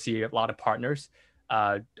members in your LLC, you have a lot of partners,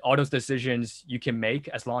 all those decisions you can make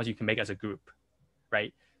as long as you can make as a group,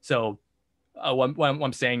 right? So what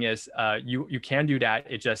I'm saying is you can do that.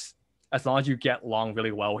 It just, as long as you get along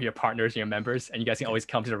really well with your partners and your members, and you guys can always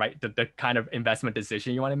come to the kind of investment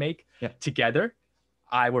decision you want to make together,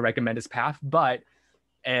 I would recommend this path. But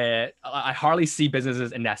I hardly see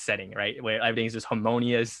businesses in that setting, right? Where everything is just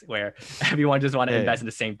harmonious, where everyone just want to invest in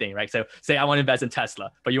the same thing, right? So say I want to invest in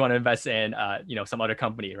Tesla, but you want to invest in some other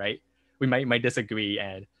company, right? We might disagree,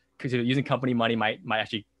 and because using company money might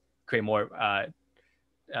actually create more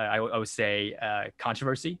I would say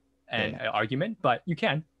controversy and argument, but you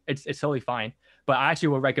can. It's totally fine. But I actually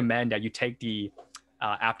would recommend that you take the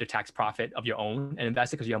after-tax profit of your own and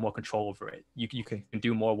invest it because you have more control over it. You Okay. can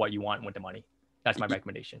do more what you want with the money. That's my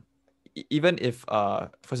recommendation. Even if for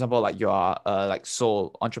example, like you are like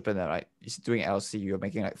sole entrepreneur, right? You're doing LLC, you're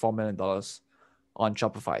making like $4 million on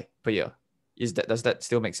Shopify per year. Does that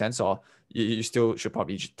still make sense, or you still should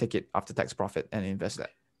probably take it after tax profit and invest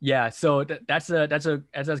that? Yeah, so that's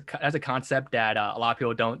a concept that a lot of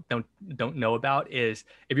people don't know about. Is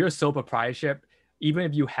if you're a sole proprietorship, even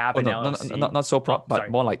if you have an LLC, not so but sorry.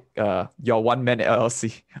 more like your one-man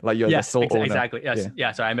LLC, like you're the sole owner. Exactly. Yes.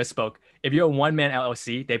 Yeah. Sorry, I misspoke. If you're a one-man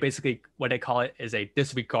LLC, they basically, what they call it is a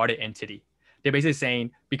disregarded entity. They're basically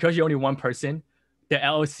saying because you're only one person, the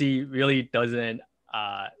LLC really doesn't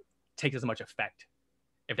take as much effect,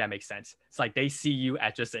 if that makes sense. It's like they see you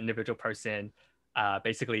as just an individual person,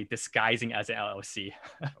 basically disguising as an LLC.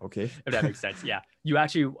 Okay. If that makes sense. Yeah. You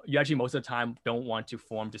actually most of the time don't want to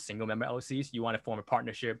form just single member LLCs. You want to form a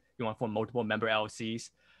partnership. You want to form multiple member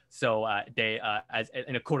LLCs. So they, as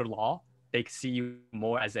in a court of law, they see you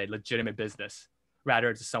more as a legitimate business rather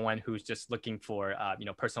than someone who's just looking for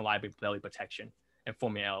personal liability protection and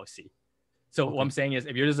forming an LLC. So what I'm saying is,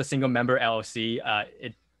 if you're just a single member LLC,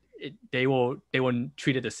 they will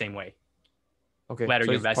treat it the same way. Okay. Whether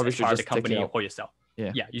So you invest as part of the company or yourself.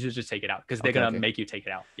 Yeah. Yeah, you should just take it out because they're gonna make you take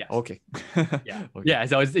it out. Yes. Okay. Yeah. Yeah.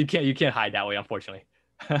 So you can't hide that way, unfortunately.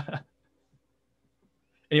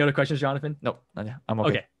 Any other questions, Jonathan? No, I'm okay.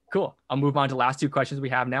 Okay, cool. I'll move on to the last two questions we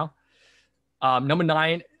have now. Number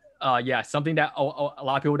 9, something that a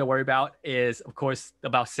lot of people don't worry about is, of course,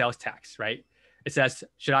 about sales tax, right? It says,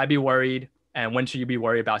 should I be worried? And when should you be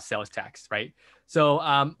worried about sales tax, right?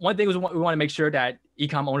 So one thing is we want to make sure that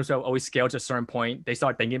e-com owners are always scaled to a certain point. They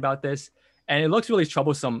start thinking about this. And it looks really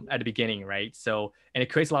troublesome at the beginning, right? So, and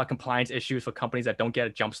it creates a lot of compliance issues for companies that don't get a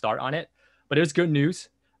jump start on it. But there's good news.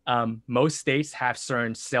 Most states have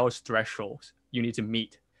certain sales thresholds you need to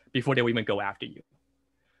meet before they will even go after you.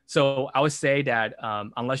 So I would say that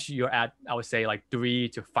unless you're at, I would say like 3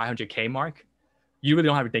 to 500K mark, you really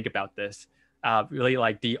don't have to think about this. Really,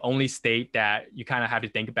 like the only state that you kind of have to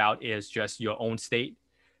think about is just your own state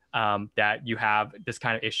that you have this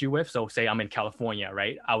kind of issue with. So say I'm in California,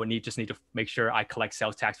 right? I would just need to make sure I collect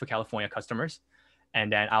sales tax for California customers.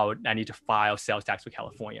 And then I need to file sales tax for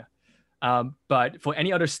California. But for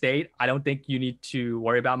any other state, I don't think you need to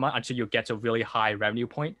worry about much until you get to a really high revenue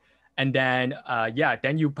point. And then,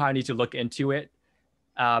 then you probably need to look into it.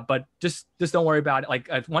 But just don't worry about it. Like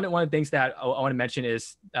one of the things that I want to mention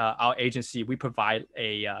is our agency, we provide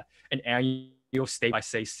an annual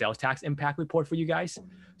state-by-state sales tax impact report for you guys.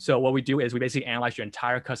 So what we do is we basically analyze your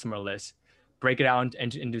entire customer list, break it out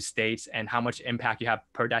into states and how much impact you have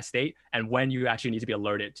per that state, and when you actually need to be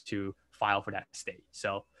alerted to file for that state.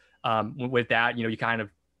 So with that, you kind of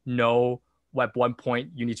know at one point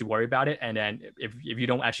you need to worry about it. And then if you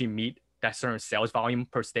don't actually meet that certain sales volume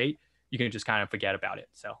per state, you can just kind of forget about it.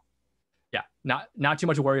 So yeah, not too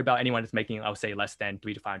much to worry about anyone that's making, I would say, less than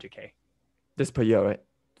 3 to 500K. This per year, right?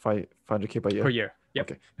 500K per year? Per year.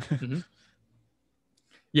 Yep. Okay. Mm-hmm.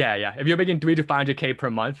 Yeah. If you're making 3 to 500K per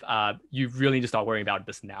month, you really need to start worrying about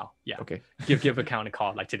this now. Yeah. Okay. Give accountant a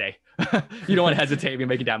call like today. You don't want to hesitate if you're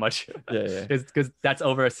making that much. Yeah. Because that's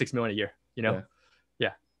over 6 million a year,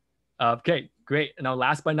 Yeah. Okay, great. Now,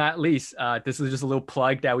 last but not least, this is just a little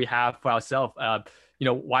plug that we have for ourselves.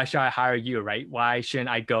 Why should I hire you, right? Why shouldn't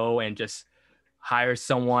I go and just hire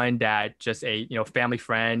someone that just a family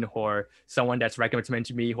friend or someone that's recommended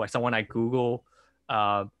to me or someone I Google?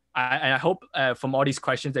 I hope from all these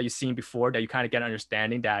questions that you've seen before that you kind of get an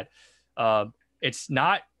understanding that it's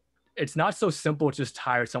not so simple to just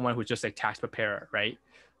hire someone who's just a tax preparer, right?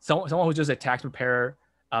 Someone who's just a tax preparer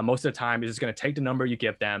most of the time is just going to take the number you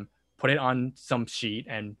give them, put it on some sheet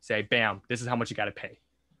and say, bam, this is how much you got to pay.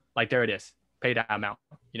 Like, there it is, pay that amount,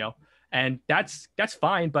 and that's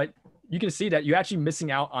fine. But you can see that you're actually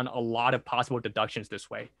missing out on a lot of possible deductions this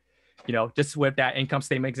way. Just with that income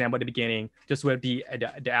statement example at the beginning, just with the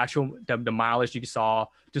actual mileage you saw,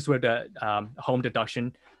 just with the home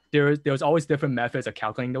deduction, there's always different methods of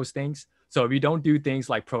calculating those things. So if you don't do things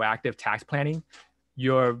like proactive tax planning,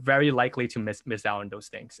 you're very likely to miss out on those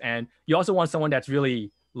things. And you also want someone that's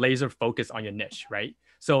really laser focused on your niche, right?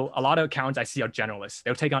 So a lot of accountants I see are generalists.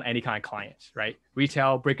 They'll take on any kind of client, right?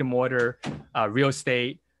 Retail, brick and mortar, real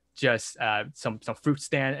estate, just some fruit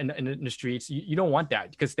stand in the streets. You don't want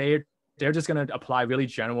that because they're just going to apply really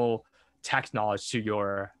general tax knowledge to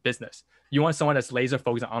your business. You want someone that's laser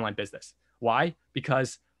focused on online business. Why?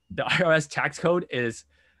 Because the IRS tax code is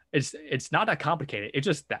it's not that complicated. It's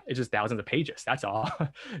just thousands of pages. That's all.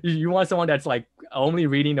 You want someone that's like only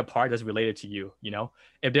reading the part that's related to you. You know,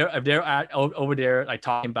 if they're over there like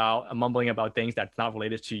talking about mumbling about things that's not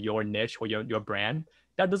related to your niche or your brand,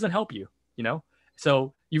 that doesn't help you. You know,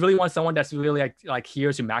 so you really want someone that's really like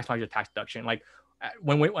here to maximize your tax deduction. Like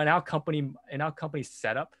when our company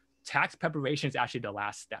setup, tax preparation is actually the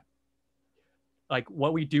last step. Like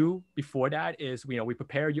what we do before that is, you know, we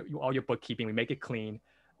prepare all your bookkeeping, we make it clean.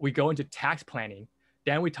 We go into tax planning.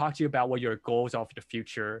 Then we talk to you about what your goals are for the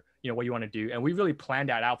future, you know, what you want to do. And we really plan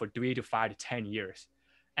that out for 3 to 5 to 10 years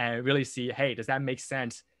and really see, hey, does that make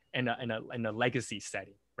sense in a legacy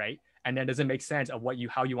setting, right? And then does it make sense of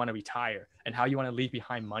how you want to retire and how you want to leave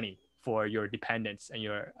behind money for your dependents and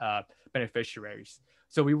your beneficiaries.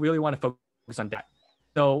 So we really want to focus on that.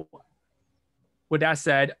 So with that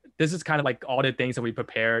said, this is kind of like all the things that we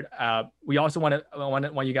prepared. We also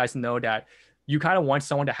want you guys to know that you kind of want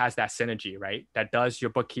someone that has that synergy, right? That does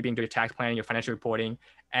your bookkeeping, do your tax planning, your financial reporting,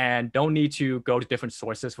 and don't need to go to different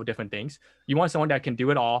sources for different things. You want someone that can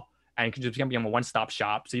do it all and can just become a one-stop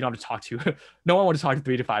shop. So you don't have to talk to, no one wants to talk to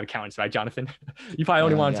 3 to 5 accountants, right, Jonathan? You probably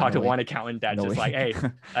only want to talk to one accountant that's just like, hey,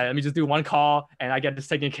 let me just do one call and I get this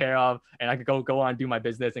taken care of and I could go on and do my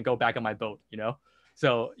business and go back on my boat, you know?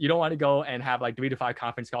 So you don't want to go and have like 3 to 5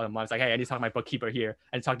 conference calls a month. It's like, hey, I need to talk to my bookkeeper here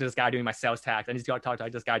and talk to this guy doing my sales tax. I need to talk to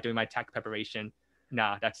this guy doing my tax preparation.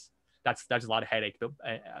 Nah, that's a lot of headache,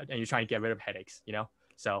 and you're trying to get rid of headaches, you know.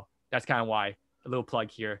 So that's kind of why a little plug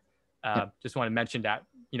here. Just want to mention that,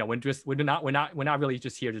 you know, we're not really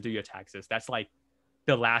just here to do your taxes. That's like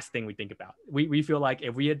the last thing we think about. We feel like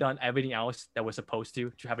if we had done everything else that we're supposed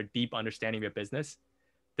to have a deep understanding of your business,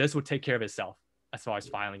 this would take care of itself as far as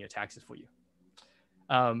filing your taxes for you.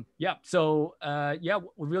 We're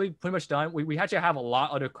really pretty much done. We actually have a lot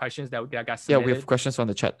of other questions that got submitted. Yeah, we have questions on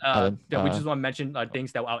the chat. Alan. We just want to mention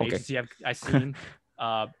things that our agency has seen.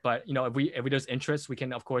 But you know, if there's interest, we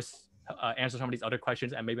can of course answer some of these other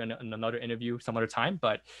questions and maybe in another interview some other time.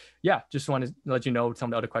 But yeah, just want to let you know some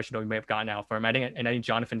of the other questions that we may have gotten out from. I think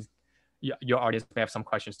Jonathan, your audience may have some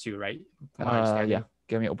questions too, right? Yeah.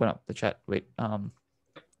 Let me open up the chat. Wait.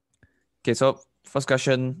 Okay. So first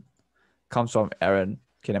question comes from Aaron.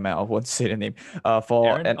 Okay, I won't say the name.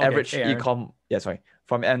 For Aaron? Average ecom,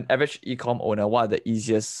 from an average ecom owner, what are the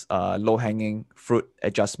easiest low-hanging fruit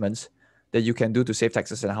adjustments that you can do to save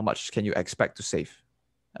taxes, and how much can you expect to save?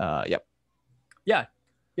 Yeah,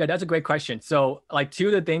 that's a great question. So like 2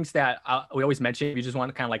 of the things that we always mention, if you just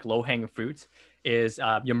want kind of like low-hanging fruits, is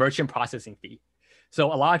your merchant processing fee.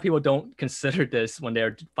 So a lot of people don't consider this when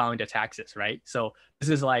they're filing their taxes, right? So this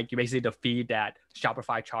is like basically the fee that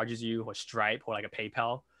Shopify charges you, or Stripe, or like a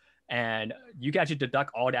PayPal, and you can actually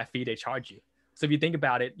deduct all that fee they charge you. So if you think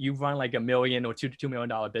about it, you run like $1 million or $2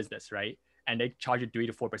 million business, right? And they charge you 3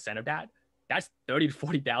 to 4% of that. That's $30,000 to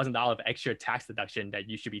 $40,000 of extra tax deduction that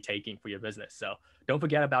you should be taking for your business. So don't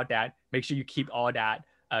forget about that. Make sure you keep all that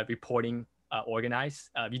reporting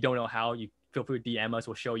organized. If you don't know how, you feel free to DM us.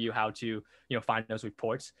 We'll show you how to, you know, find those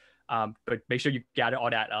reports. But make sure you gather all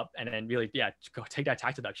that up and then really, go take that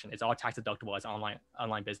tax deduction. It's all tax deductible as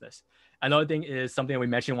online business. Another thing is something that we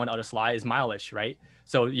mentioned on one other slide is mileage, right?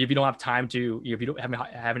 So if you don't have time to, if you don't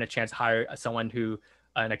having a chance to hire someone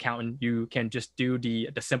an accountant, you can just do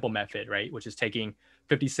the simple method, right? Which is taking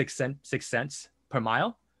 56 cents per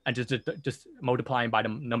mile and just multiplying by the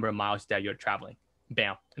number of miles that you're traveling.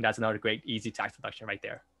 Bam. And that's another great, easy tax deduction right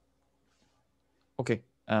there. Okay.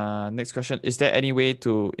 Next question. Is there any way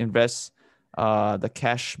to invest the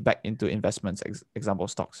cash back into investments, example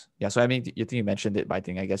stocks? Yeah. So I mean, you think you mentioned it, but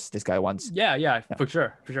I guess this guy wants. Yeah, for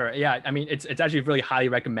sure. Yeah. I mean, it's actually really highly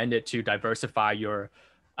recommended to diversify your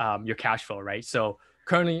cash flow, right? So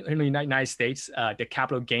currently in the United States, the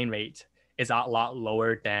capital gain rate is a lot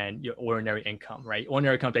lower than your ordinary income, right?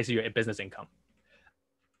 Ordinary income is basically your business income.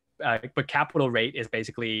 But capital gain rate is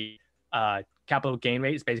basically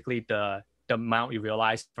the amount you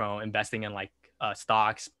realize from investing in like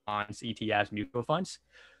stocks, bonds, ETFs, mutual funds.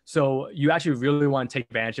 So you actually really want to take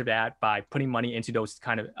advantage of that by putting money into those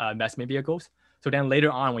kind of investment vehicles. So then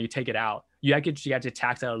later on, when you take it out, you actually have to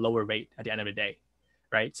tax at a lower rate at the end of the day,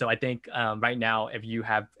 right? So I think right now, if you're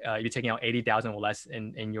taking out 80,000 or less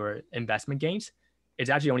in your investment gains, it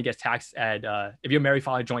actually only gets taxed at if you're married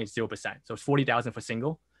filing joint, it's 0%. So it's 40,000 for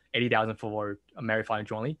single, 80,000 for a married filing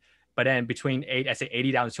jointly. But then between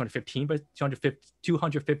 $80,000 to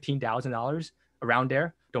 $215,000 around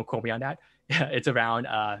there. Don't quote me on that. It's around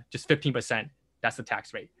just 15%. That's the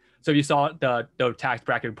tax rate. So you saw the tax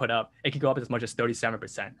bracket we put up. It can go up as much as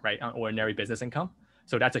 37%, right, on ordinary business income.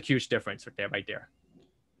 So that's a huge difference right there.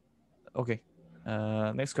 Okay.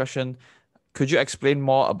 Next question. Could you explain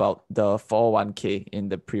more about the 401k in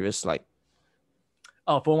the previous slide?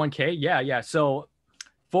 Oh, 401k. Yeah. So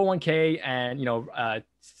 401k and,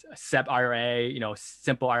 SEP IRA,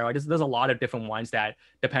 simple IRA. There's a lot of different ones that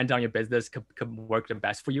depends on your business could work the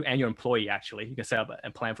best for you and your employee. Actually, you can set up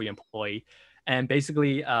a plan for your employee. And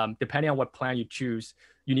basically, depending on what plan you choose,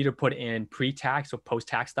 you need to put in pre-tax or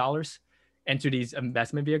post-tax dollars into these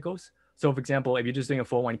investment vehicles. So for example, if you're just doing a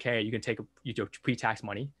 401k, you can take your pre-tax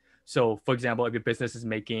money. So for example, if your business is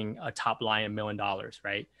making a top line $1 million,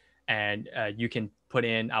 right? And you can put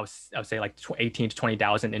in, I would say like 18 to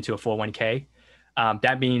 20,000 into a 401k.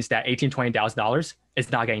 That means that $18,000-$20,000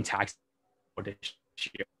 is not getting taxed for this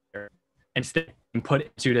year. Instead, you put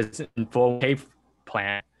it into this 401k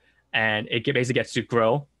plan, and it basically gets to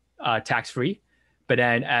grow tax free. But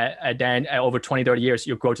then over 20, 30 years,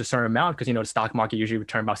 you'll grow to a certain amount because the stock market usually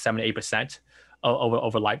return about 7 to 8%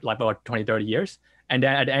 over life about 20, 30 years. And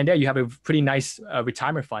then at the end there, you have a pretty nice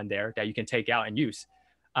retirement fund there that you can take out and use.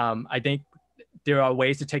 I think there are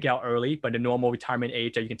ways to take it out early, but the normal retirement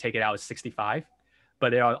age that you can take it out is 65.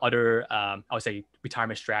 But there are other, I would say,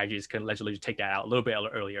 retirement strategies can allegedly take that out a little bit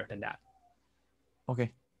earlier than that.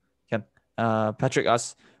 Okay, Ken. Patrick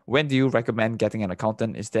asks, when do you recommend getting an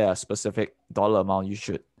accountant? Is there a specific dollar amount you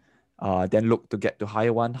should then look to get to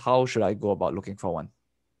hire one? How should I go about looking for one?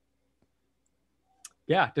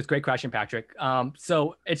 Yeah, that's a great question, Patrick.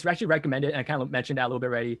 So it's actually recommended, and I kind of mentioned that a little bit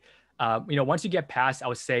already. Once you get past, I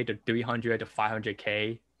would say the 300 to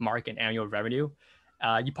 500K mark in annual revenue,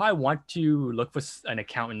 you probably want to look for an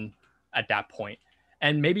accountant at that point.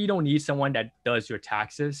 And maybe you don't need someone that does your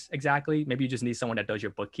taxes exactly. Maybe you just need someone that does your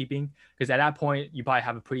bookkeeping, because at that point, you probably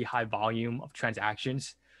have a pretty high volume of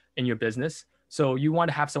transactions in your business. So you want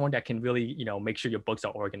to have someone that can really, make sure your books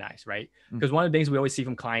are organized, right? Because one of the things we always see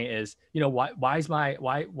from client is, why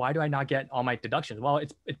do I not get all my deductions? Well,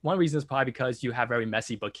 it's one reason is probably because you have very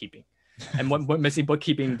messy bookkeeping. And what messy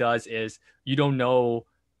bookkeeping does is you don't know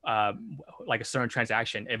like a certain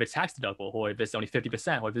transaction, if it's tax deductible or if it's only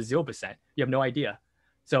 50% or if it's 0%, you have no idea.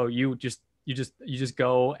 So you just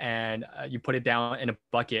go and you put it down in a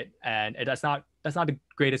bucket, and that's not the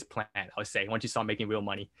greatest plan, I would say, once you start making real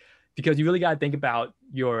money, because you really got to think about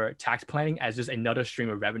your tax planning as just another stream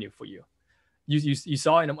of revenue for you. You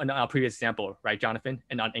saw in our previous example, right, Jonathan,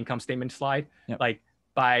 and on income statement slide, yep. Like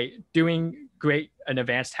by doing great and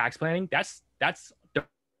advanced tax planning, that's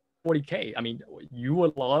 40K. I mean, you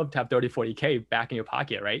would love to have 40K back in your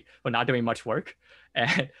pocket, right? But not doing much work.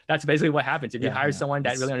 And that's basically what happens. If you hire someone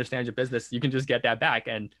that really understands your business, you can just get that back,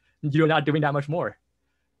 and you're not doing that much more.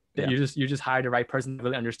 Yeah. You just hire the right person that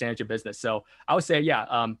really understands your business. So I would say,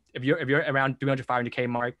 if you're around 300, 500K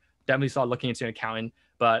mark, definitely start looking into an accountant.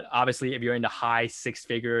 But obviously, if you're in the high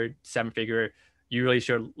 6-figure, 7-figure, you really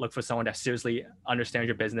should look for someone that seriously understands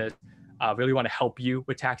your business, really want to help you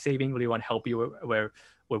with tax saving, really want to help you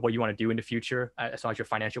with what you want to do in the future as far as your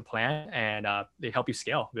financial plan, and they help you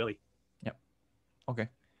scale, really. Yep. Okay.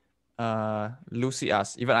 Lucy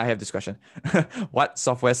asks, even I have this question. What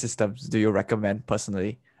software systems do you recommend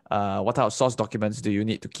personally? What type of source documents do you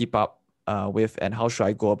need to keep up with, and how should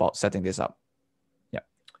I go about setting this up? Yeah.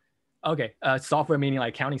 Okay. Software meaning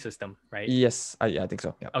like accounting system, right? Yes. I think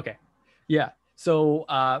so. Yeah. Okay. Yeah. So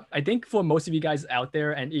I think for most of you guys out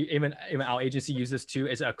there, and even our agency uses too,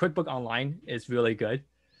 is a QuickBook Online is really good.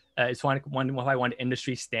 It's one of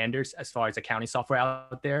industry standards as far as accounting software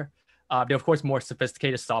out there. There are, of course, more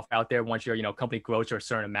sophisticated software out there once your company grows to a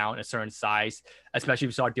certain amount, a certain size, especially if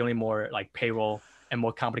you start dealing more like payroll and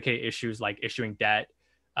more complicated issues like issuing debt,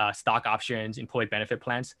 stock options, employee benefit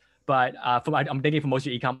plans. But I'm thinking for most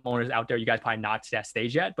of your ecom owners out there, you guys probably not to that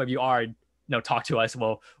stage yet. But if you are, talk to us.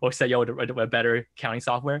 We'll set you with a better accounting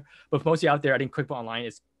software. But for most of you out there, I think QuickBooks Online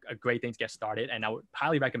is a great thing to get started, and I would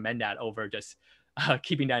highly recommend that over just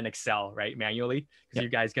keeping that in Excel, right, manually, because you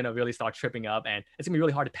guys gonna really start tripping up, and it's gonna be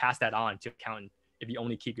really hard to pass that on to accountant if you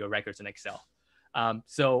only keep your records in Excel.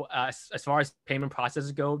 So as far as payment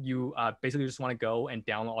processes go, you basically just want to go and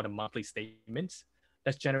download all the monthly statements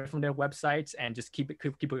that's generated from their websites, and just keep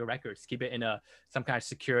your records, keep it in some kind of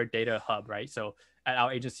secure data hub, right? So at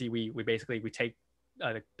our agency, we take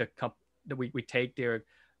we take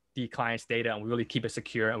the client's data, and we really keep it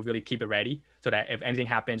secure, and we really keep it ready, so that if anything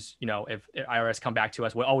happens, if IRS come back to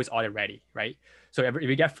us, we're always audit ready, right? So if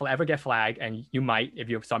you ever get flagged, and you might, if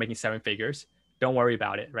you start making 7 figures, don't worry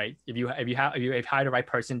about it, right? If you hire the right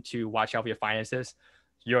person to watch out for your finances,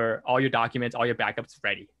 all your documents, all your backups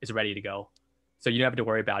is ready to go. So you don't have to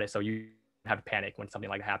worry about it. So you don't have to panic when something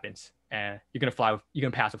like that happens, and you're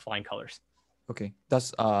gonna pass with flying colors. Okay.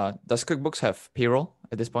 Does QuickBooks have payroll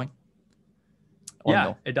at this point? Or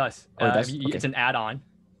no? It does. Oh, it does? It's an add-on.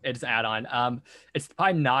 it's an add-on. It's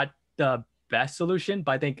probably not the best solution,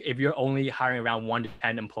 but I think if you're only hiring around 1 to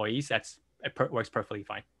 10 employees, works perfectly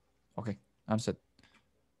fine. Okay, understood.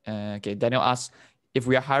 Okay, Daniel asks, if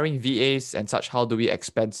we are hiring VAs and such, how do we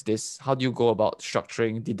expense this? How do you go about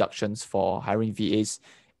structuring deductions for hiring VAs,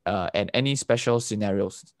 and any special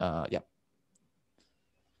scenarios? Yeah.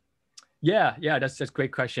 Yeah, that's a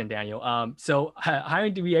great question, Daniel. So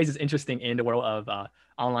hiring VAs is interesting in the world of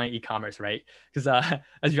online e-commerce, right? Because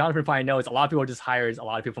as Jonathan probably knows, a lot of people just hires a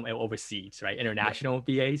lot of people from overseas, right? International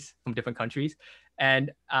VAs from different countries,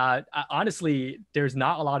 and honestly, there's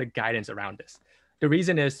not a lot of guidance around this. The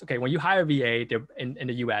reason is, okay, when you hire a VA, they're in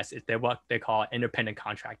the US, they're what they call independent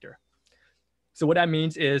contractor. So what that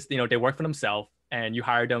means is, they work for themselves, and you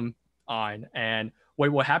hire them on. And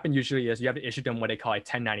what happened usually is you have to issue them what they call a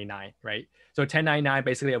 1099, right? So 1099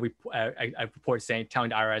 basically a report telling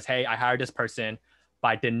the IRS, hey, I hired this person, but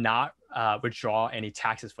I did not withdraw any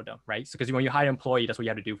taxes for them, right? So because when you hire an employee, that's what you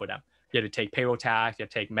have to do for them. You have to take payroll tax, you have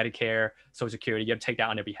to take Medicare, Social Security, you have to take that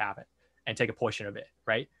on their behalf and take a portion of it,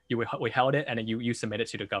 right? You withheld it and then you submit it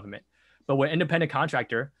to the government. But with independent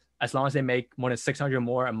contractor, as long as they make more than 600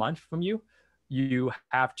 more a month from you, you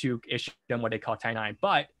have to issue them what they call 1099.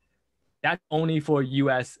 But that's only for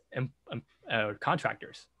U.S.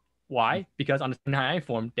 Contractors. Why? Because on the 1099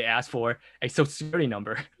 form, they ask for a social security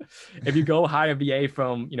number. If you go hire a VA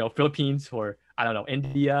from Philippines or I don't know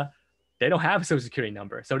India, they don't have a social security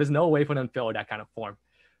number. So there's no way for them to fill out that kind of form.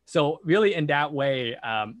 So really, in that way,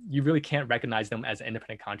 you really can't recognize them as an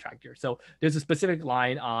independent contractor. So there's a specific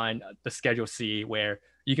line on the Schedule C where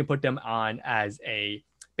you can put them on as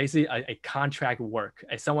basically a contract work,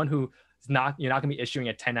 as someone who you're not going to be issuing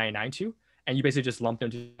a 1099 to, and you basically just lump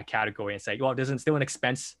them to a category and say, well, this is still an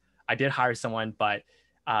expense. I did hire someone, but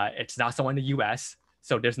it's not someone in the US,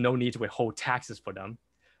 so there's no need to withhold taxes for them.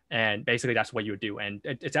 And basically that's what you would do. And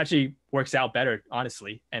it actually works out better,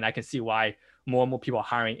 honestly. And I can see why more and more people are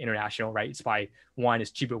hiring international, right? It's by one,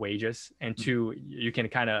 is cheaper wages, and two, you can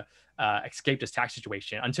kind of escape this tax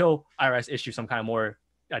situation until IRS issues some kind of more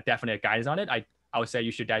definite guidance on it. I would say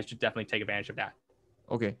you should definitely take advantage of that.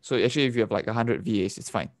 Okay, so actually, if you have like 100 VAs, it's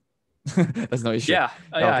fine. There's no issue. Yeah,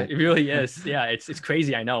 Okay. it really is. Yeah, it's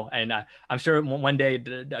crazy. I know, and I'm sure one day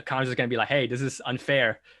the Congress is going to be like, "Hey, this is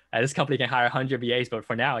unfair. This company can hire 100 VAs, but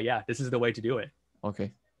for now, yeah, this is the way to do it."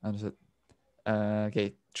 Okay, understood.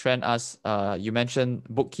 Okay, Trent asks, you mentioned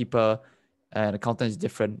bookkeeper and accountant is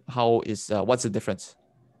different. What's the difference?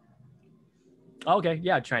 Okay,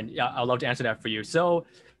 yeah, Trent. Yeah, I'd love to answer that for you. So,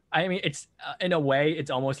 I mean, it's in a way,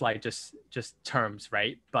 it's almost like just terms,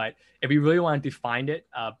 right? But if we really want to define it,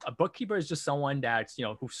 a bookkeeper is just someone that's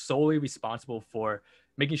who's solely responsible for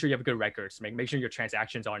making sure you have good records, make sure your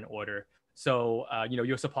transactions are in order. So,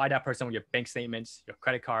 you'll supply that person with your bank statements, your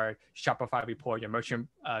credit card, Shopify report, your merchant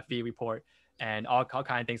fee report, and all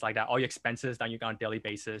kind of things like that. All your expenses that you got on a daily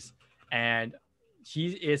basis, and he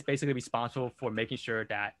is basically responsible for making sure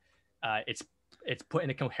that it's put in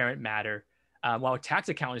a coherent manner. While a tax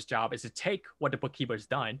accountant's job is to take what the bookkeeper has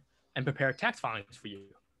done and prepare tax filings for you.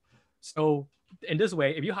 So in this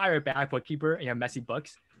way, if you hire a bad bookkeeper and you have messy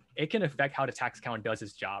books, it can affect how the tax accountant does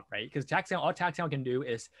his job, right? Because all tax accountant can do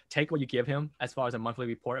is take what you give him as far as a monthly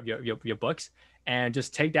report of your books, and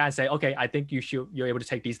just take that and say, okay, I think you're able to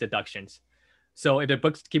take these deductions. So if the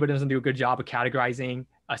bookkeeper doesn't do a good job of categorizing,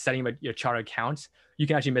 setting your chart of accounts, you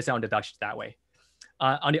can actually miss out on deductions that way.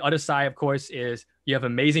 On the other side, of course, is you have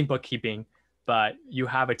amazing bookkeeping, but you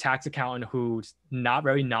have a tax accountant who's not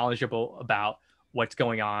very knowledgeable about what's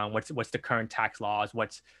going on, what's the current tax laws,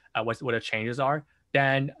 what the changes are.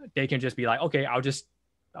 Then they can just be like, okay, I'll just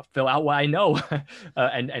fill out what I know,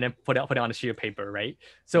 and then put it on a sheet of paper, right?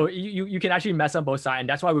 So you can actually mess up both sides, and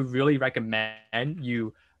that's why we really recommend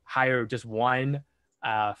you hire just one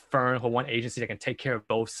firm or one agency that can take care of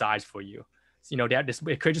both sides for you. It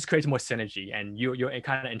just creates more synergy, and you're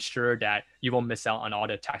kind of ensure that you won't miss out on all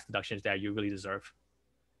the tax deductions that you really deserve.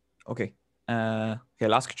 Okay. Okay,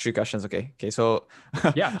 last 3 questions. Okay. So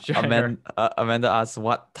Yeah, sure. Amanda asks,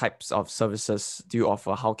 what types of services do you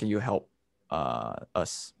offer? How can you help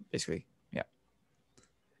us, basically?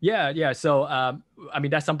 Yeah. So, I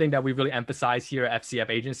mean, that's something that we really emphasize here at FCF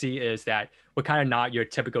Agency, is that we're kind of not your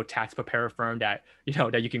typical tax preparer firm that you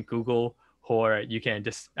can Google, or you can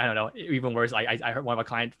just, I don't know, even worse. I heard one of our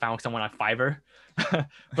clients found someone on Fiverr,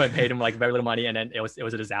 but paid him like very little money, and then it was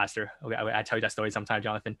a disaster. Okay, I tell you that story sometime,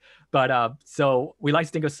 Jonathan. But so we like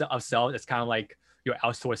to think of ourselves as kind of like your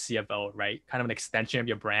outsourced CFO, right? Kind of an extension of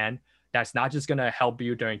your brand that's not just gonna help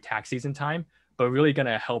you during tax season time, but really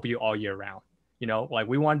gonna help you all year round. Like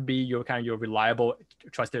we want to be your reliable,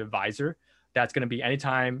 trusted advisor That's going to be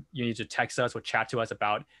anytime you need to text us or chat to us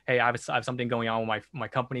about, hey, I have something going on with my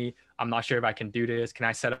company. I'm not sure if I can do this. Can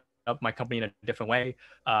I set up my company in a different way?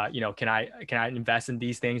 Can I invest in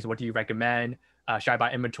these things? What do you recommend? Should I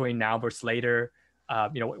buy inventory now versus later?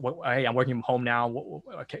 Hey, I'm working from home now.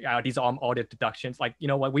 These are all the deductions. Like,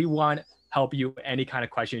 we want to help you with any kind of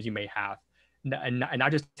questions you may have. And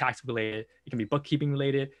not just tax related. It can be bookkeeping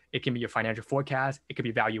related. It can be your financial forecast. It could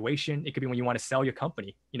be valuation. It could be when you want to sell your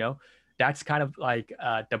company. That's kind of like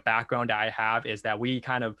the background that I have, is that we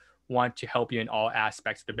kind of want to help you in all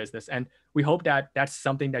aspects of the business. And we hope that that's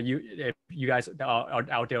something that if you guys are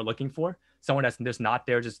out there looking for, someone that's just not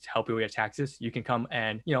there just to help you with your taxes, you can come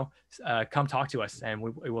and, come talk to us, and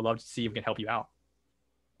we would love to see if we can help you out.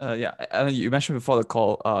 Yeah, and you mentioned before the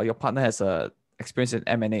call, your partner has experience in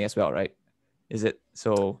M&A as well, right? Is it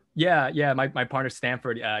so? Yeah. My partner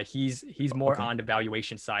Stanford, he's more on the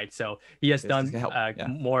valuation side, so he has done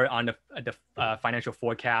more on the financial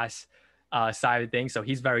forecast side of things. So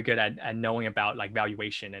he's very good at knowing about like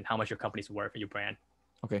valuation and how much your company's worth for your brand.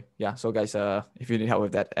 Okay, yeah. So guys, if you need help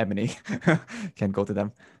with that M&A, can go to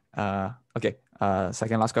them. Okay.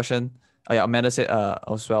 Second last question. Oh, yeah, Amanda said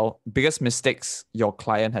as well, biggest mistakes your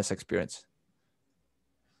client has experienced.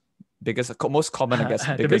 Most common, I guess.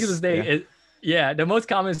 The biggest mistake is. Yeah, the most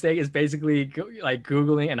common mistake is basically like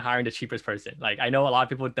Googling and hiring the cheapest person. Like, I know a lot of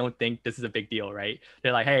people don't think this is a big deal, right?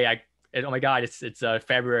 They're like, hey, oh my God, it's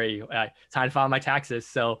February, time to file my taxes.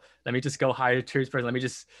 So let me just go hire the cheapest person. Let me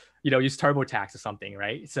just, use TurboTax or something,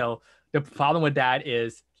 right? So the problem with that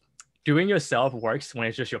is doing yourself works when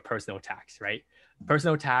it's just your personal tax, right?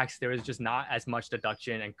 Personal tax, there is just not as much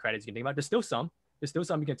deduction and credits you can think about. There's still some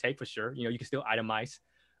you can take for sure. You can still itemize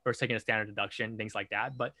versus taking a standard deduction, things like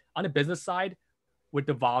that. But on the business side, with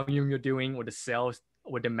the volume you're doing, with the sales,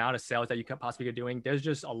 with the amount of sales that you could possibly be doing, there's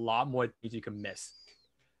just a lot more things you can miss.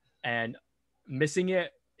 And missing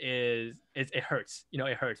it it hurts.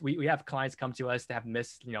 It hurts. We have clients come to us that have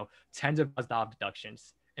missed, tens of thousands of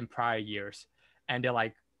deductions in prior years. And they're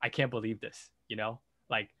like, I can't believe this,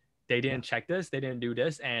 like, they didn't check this, they didn't do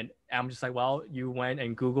this. And I'm just like, well, you went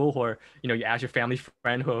and Google, or, you asked your family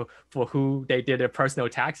friend for who they did their personal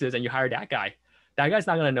taxes, and you hired that guy. That guy's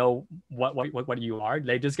not going to know what you are.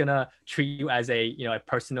 They're just going to treat you as a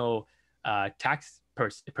personal tax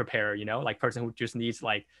preparer, like person who just needs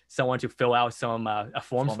like someone to fill out some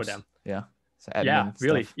forms for them. Yeah. Yeah,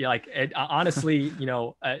 really. Yeah, like honestly,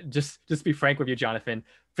 just be frank with you, Jonathan.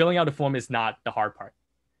 Filling out the form is not the hard part.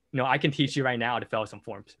 I can teach you right now to fill out some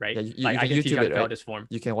forms, right? Yeah, I can teach you how to fill out this form.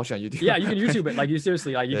 You can watch it on YouTube. Yeah, you can YouTube it. Like, you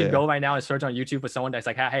seriously, like, you can go right now and search on YouTube for someone that's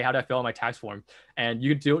like, hey, how do I fill out my tax form? And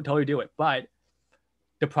you can totally do it. But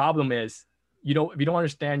the problem is, if you don't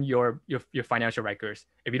understand your financial records,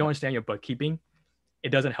 if you don't understand your bookkeeping, it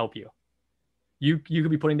doesn't help you. You could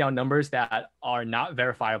be putting down numbers that are not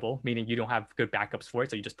verifiable, meaning you don't have good backups for it.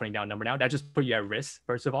 So you're just putting down a number now. That just put you at risk,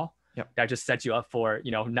 first of all. Yep. That just sets you up for,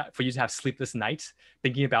 not for you to have sleepless nights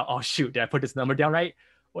thinking about, oh shoot, did I put this number down right?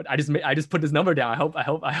 What I just put this number down. I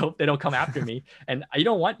hope they don't come after me. And you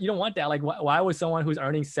don't want that. Like, why would someone who's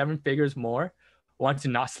earning 7 figures more want to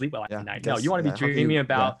not sleep well at night? No, you want to be dreaming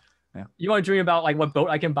about. Yeah. You want to dream about like what boat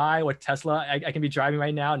I can buy, what Tesla I can be driving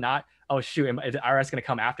right now. Not, oh shoot, is the IRS going to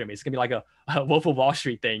come after me? It's going to be like a Wolf of Wall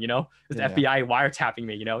Street thing, It's FBI wiretapping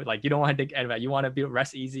me, Like, you don't want to think about it. You want to be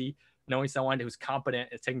rest easy, knowing someone who's competent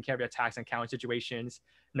is taking care of your tax and accounting situations,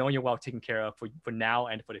 knowing you're well taken care of for now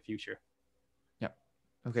and for the future. Yep.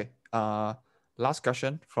 Okay. Last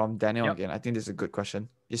question from Daniel again. I think this is a good question.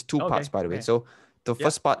 It's two parts, by the way. So the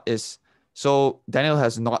first part is, so Daniel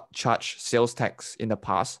has not charged sales tax in the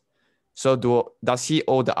past. So does he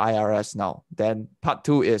owe the IRS now? Then part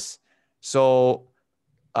 2 is, so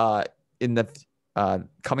in the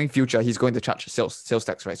coming future, he's going to charge sales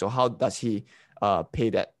tax, right? So how does he pay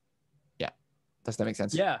that? Yeah. Does that make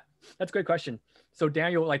sense? Yeah, that's a great question. So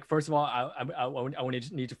Daniel, like, first of all, I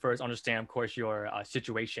need to first understand, of course, your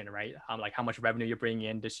situation, right? Like how much revenue you're bringing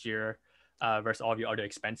in this year versus all of your other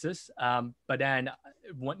expenses. But then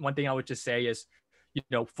one thing I would just say is,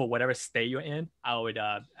 for whatever state you're in, I would,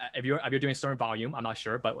 if you're doing a certain volume, I'm not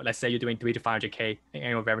sure, but let's say you're doing 300 to 500K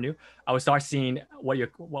annual revenue, I would start seeing what your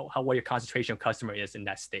concentration of customer is in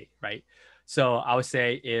that state, right? So I would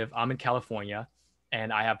say if I'm in California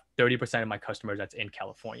and I have 30% of my customers that's in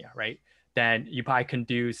California, right? Then you probably can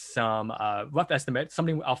do some rough estimate,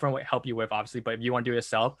 something our firm will help you with, obviously, but if you want to do it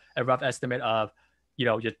yourself, a rough estimate of,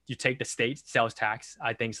 you take the state sales tax,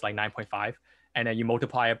 I think it's like 9.5. And then you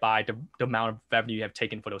multiply it by the amount of revenue you have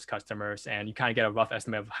taken for those customers. And you kind of get a rough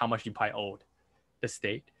estimate of how much you probably owed the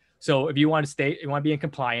state. So if you want to be in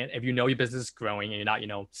compliant, if your business is growing and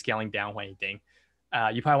you're not, scaling down or anything,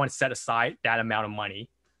 you probably want to set aside that amount of money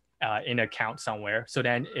in an account somewhere. So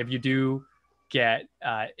then if you do get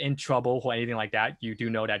in trouble or anything like that, you do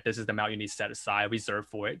know that this is the amount you need to set aside, reserve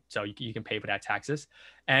for it, so you can pay for that taxes.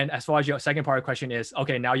 And as far as your second part of the question is,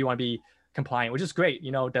 okay, now you want to be compliant, which is great.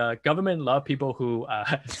 The government love people who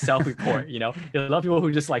self-report. They love people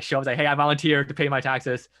who just like show up like, hey, I volunteered to pay my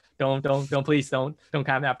taxes. Please don't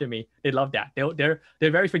come after me. They love that. They're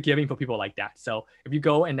very forgiving for people like that. So if you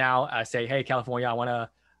go and now say, hey, California, I want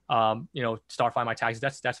to start filing my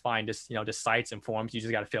taxes, that's fine. Just just sites and forms you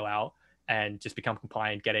just got to fill out and just become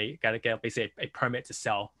compliant. Get basically a permit to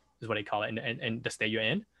sell is what they call it in the state you're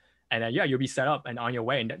in. And then, you'll be set up and on your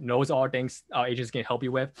way. And those are things our agents can help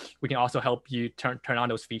you with. We can also help you turn on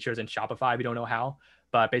those features in Shopify if you don't know how.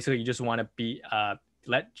 But basically, you just want to be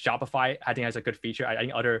let Shopify, I think, has a good feature. I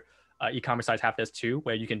think other e-commerce sites have this too,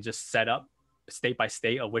 where you can just set up state by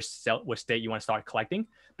state of which state you want to start collecting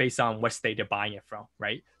based on what state they're buying it from,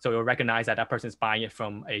 right? So it'll recognize that person is buying it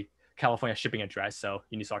from a California shipping address, so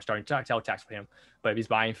you need to start sales tax for him. But if he's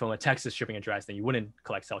buying from a Texas shipping address, then you wouldn't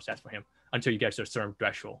collect sales tax for him until you get to a certain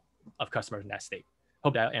threshold of customers in that state.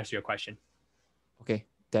 Hope that answers your question. Okay,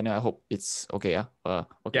 then I hope it's okay. Okay.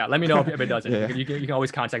 Yeah, let me know if it doesn't. Yeah. You can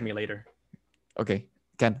always contact me later. Okay,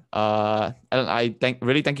 Ken. Alan, I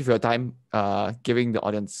really thank you for your time. Giving the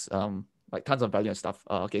audience like tons of value and stuff.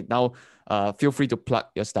 Okay, now feel free to plug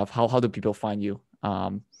your stuff. How do people find you?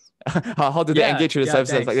 How do they engage with the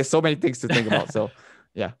services? Thanks. Like, there's so many things to think about. So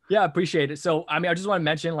yeah. Yeah, appreciate it. So I just want to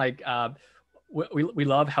mention, like, we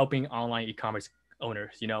love helping online e-commerce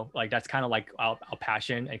owners. Like that's kind of like our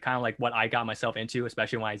passion and kind of like what I got myself into,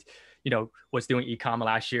 especially when I was doing e-com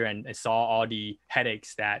last year and saw all the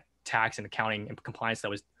headaches that tax and accounting and compliance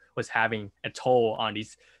that was having a toll on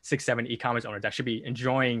these 6-7 e-commerce owners that should be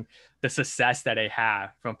enjoying the success that they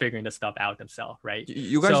have from figuring this stuff out themselves, right?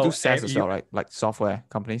 You guys do SaaS as well, right? Like software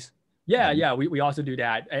companies. Yeah, we also do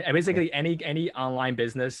that. And basically any online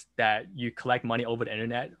business that you collect money over the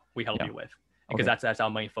internet, we help you with, because that's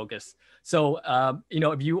our main focus. So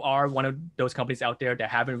if you are one of those companies out there that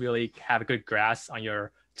haven't really have a good grasp on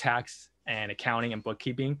your tax and accounting and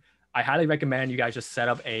bookkeeping, I highly recommend you guys just set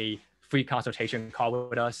up a free consultation call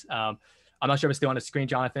with us. I'm not sure if it's still on the screen,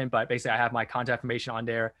 Jonathan, but basically I have my contact information on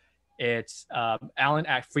there. It's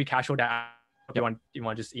Alan@freecashflow.com. You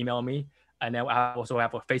want to just email me. And then I also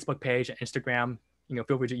have a Facebook page and Instagram.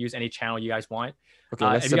 Feel free to use any channel you guys want. Okay,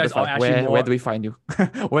 let's simplify. Where do we find you?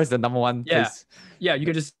 Where's the number one place? Yeah, you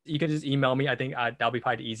can just email me. I think that'll be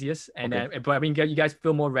probably the easiest. And then, but I mean, you guys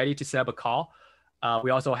feel more ready to set up a call.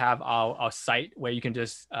 We also have our site where you can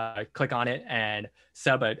just click on it and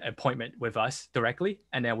set up an appointment with us directly.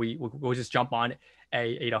 And then we'll just jump on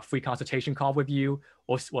a free consultation call with you.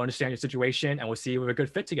 We'll understand your situation and we'll see if we're a good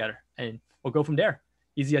fit together. And we'll go from there.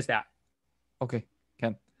 Easy as that. Okay,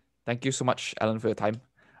 Ken. Thank you so much, Alan, for your time.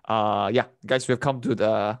 Yeah, guys, we've come to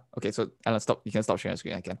the... Okay, so Alan, stop. You can stop sharing the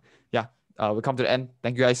screen again. Yeah, we've come to the end.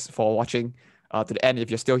 Thank you guys for watching to the end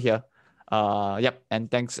if you're still here. Yep,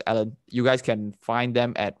 and thanks, Alan. You guys can find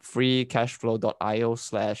them at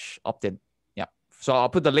freecashflow.io/opt-in. Yeah, so I'll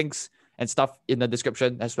put the links and stuff in the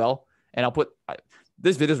description as well. And I'll put...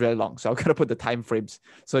 this video is very long, so I'm going to put the time frames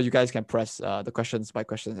so you guys can press the questions by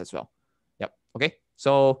questions as well. Yep, okay.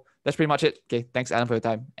 So that's pretty much it. Okay, thanks, Alan, for your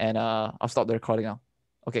time. And I'll stop the recording now.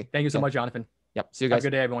 Okay. Thank you so much, Jonathan. Yep, see you guys. Have a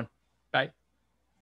good day, everyone.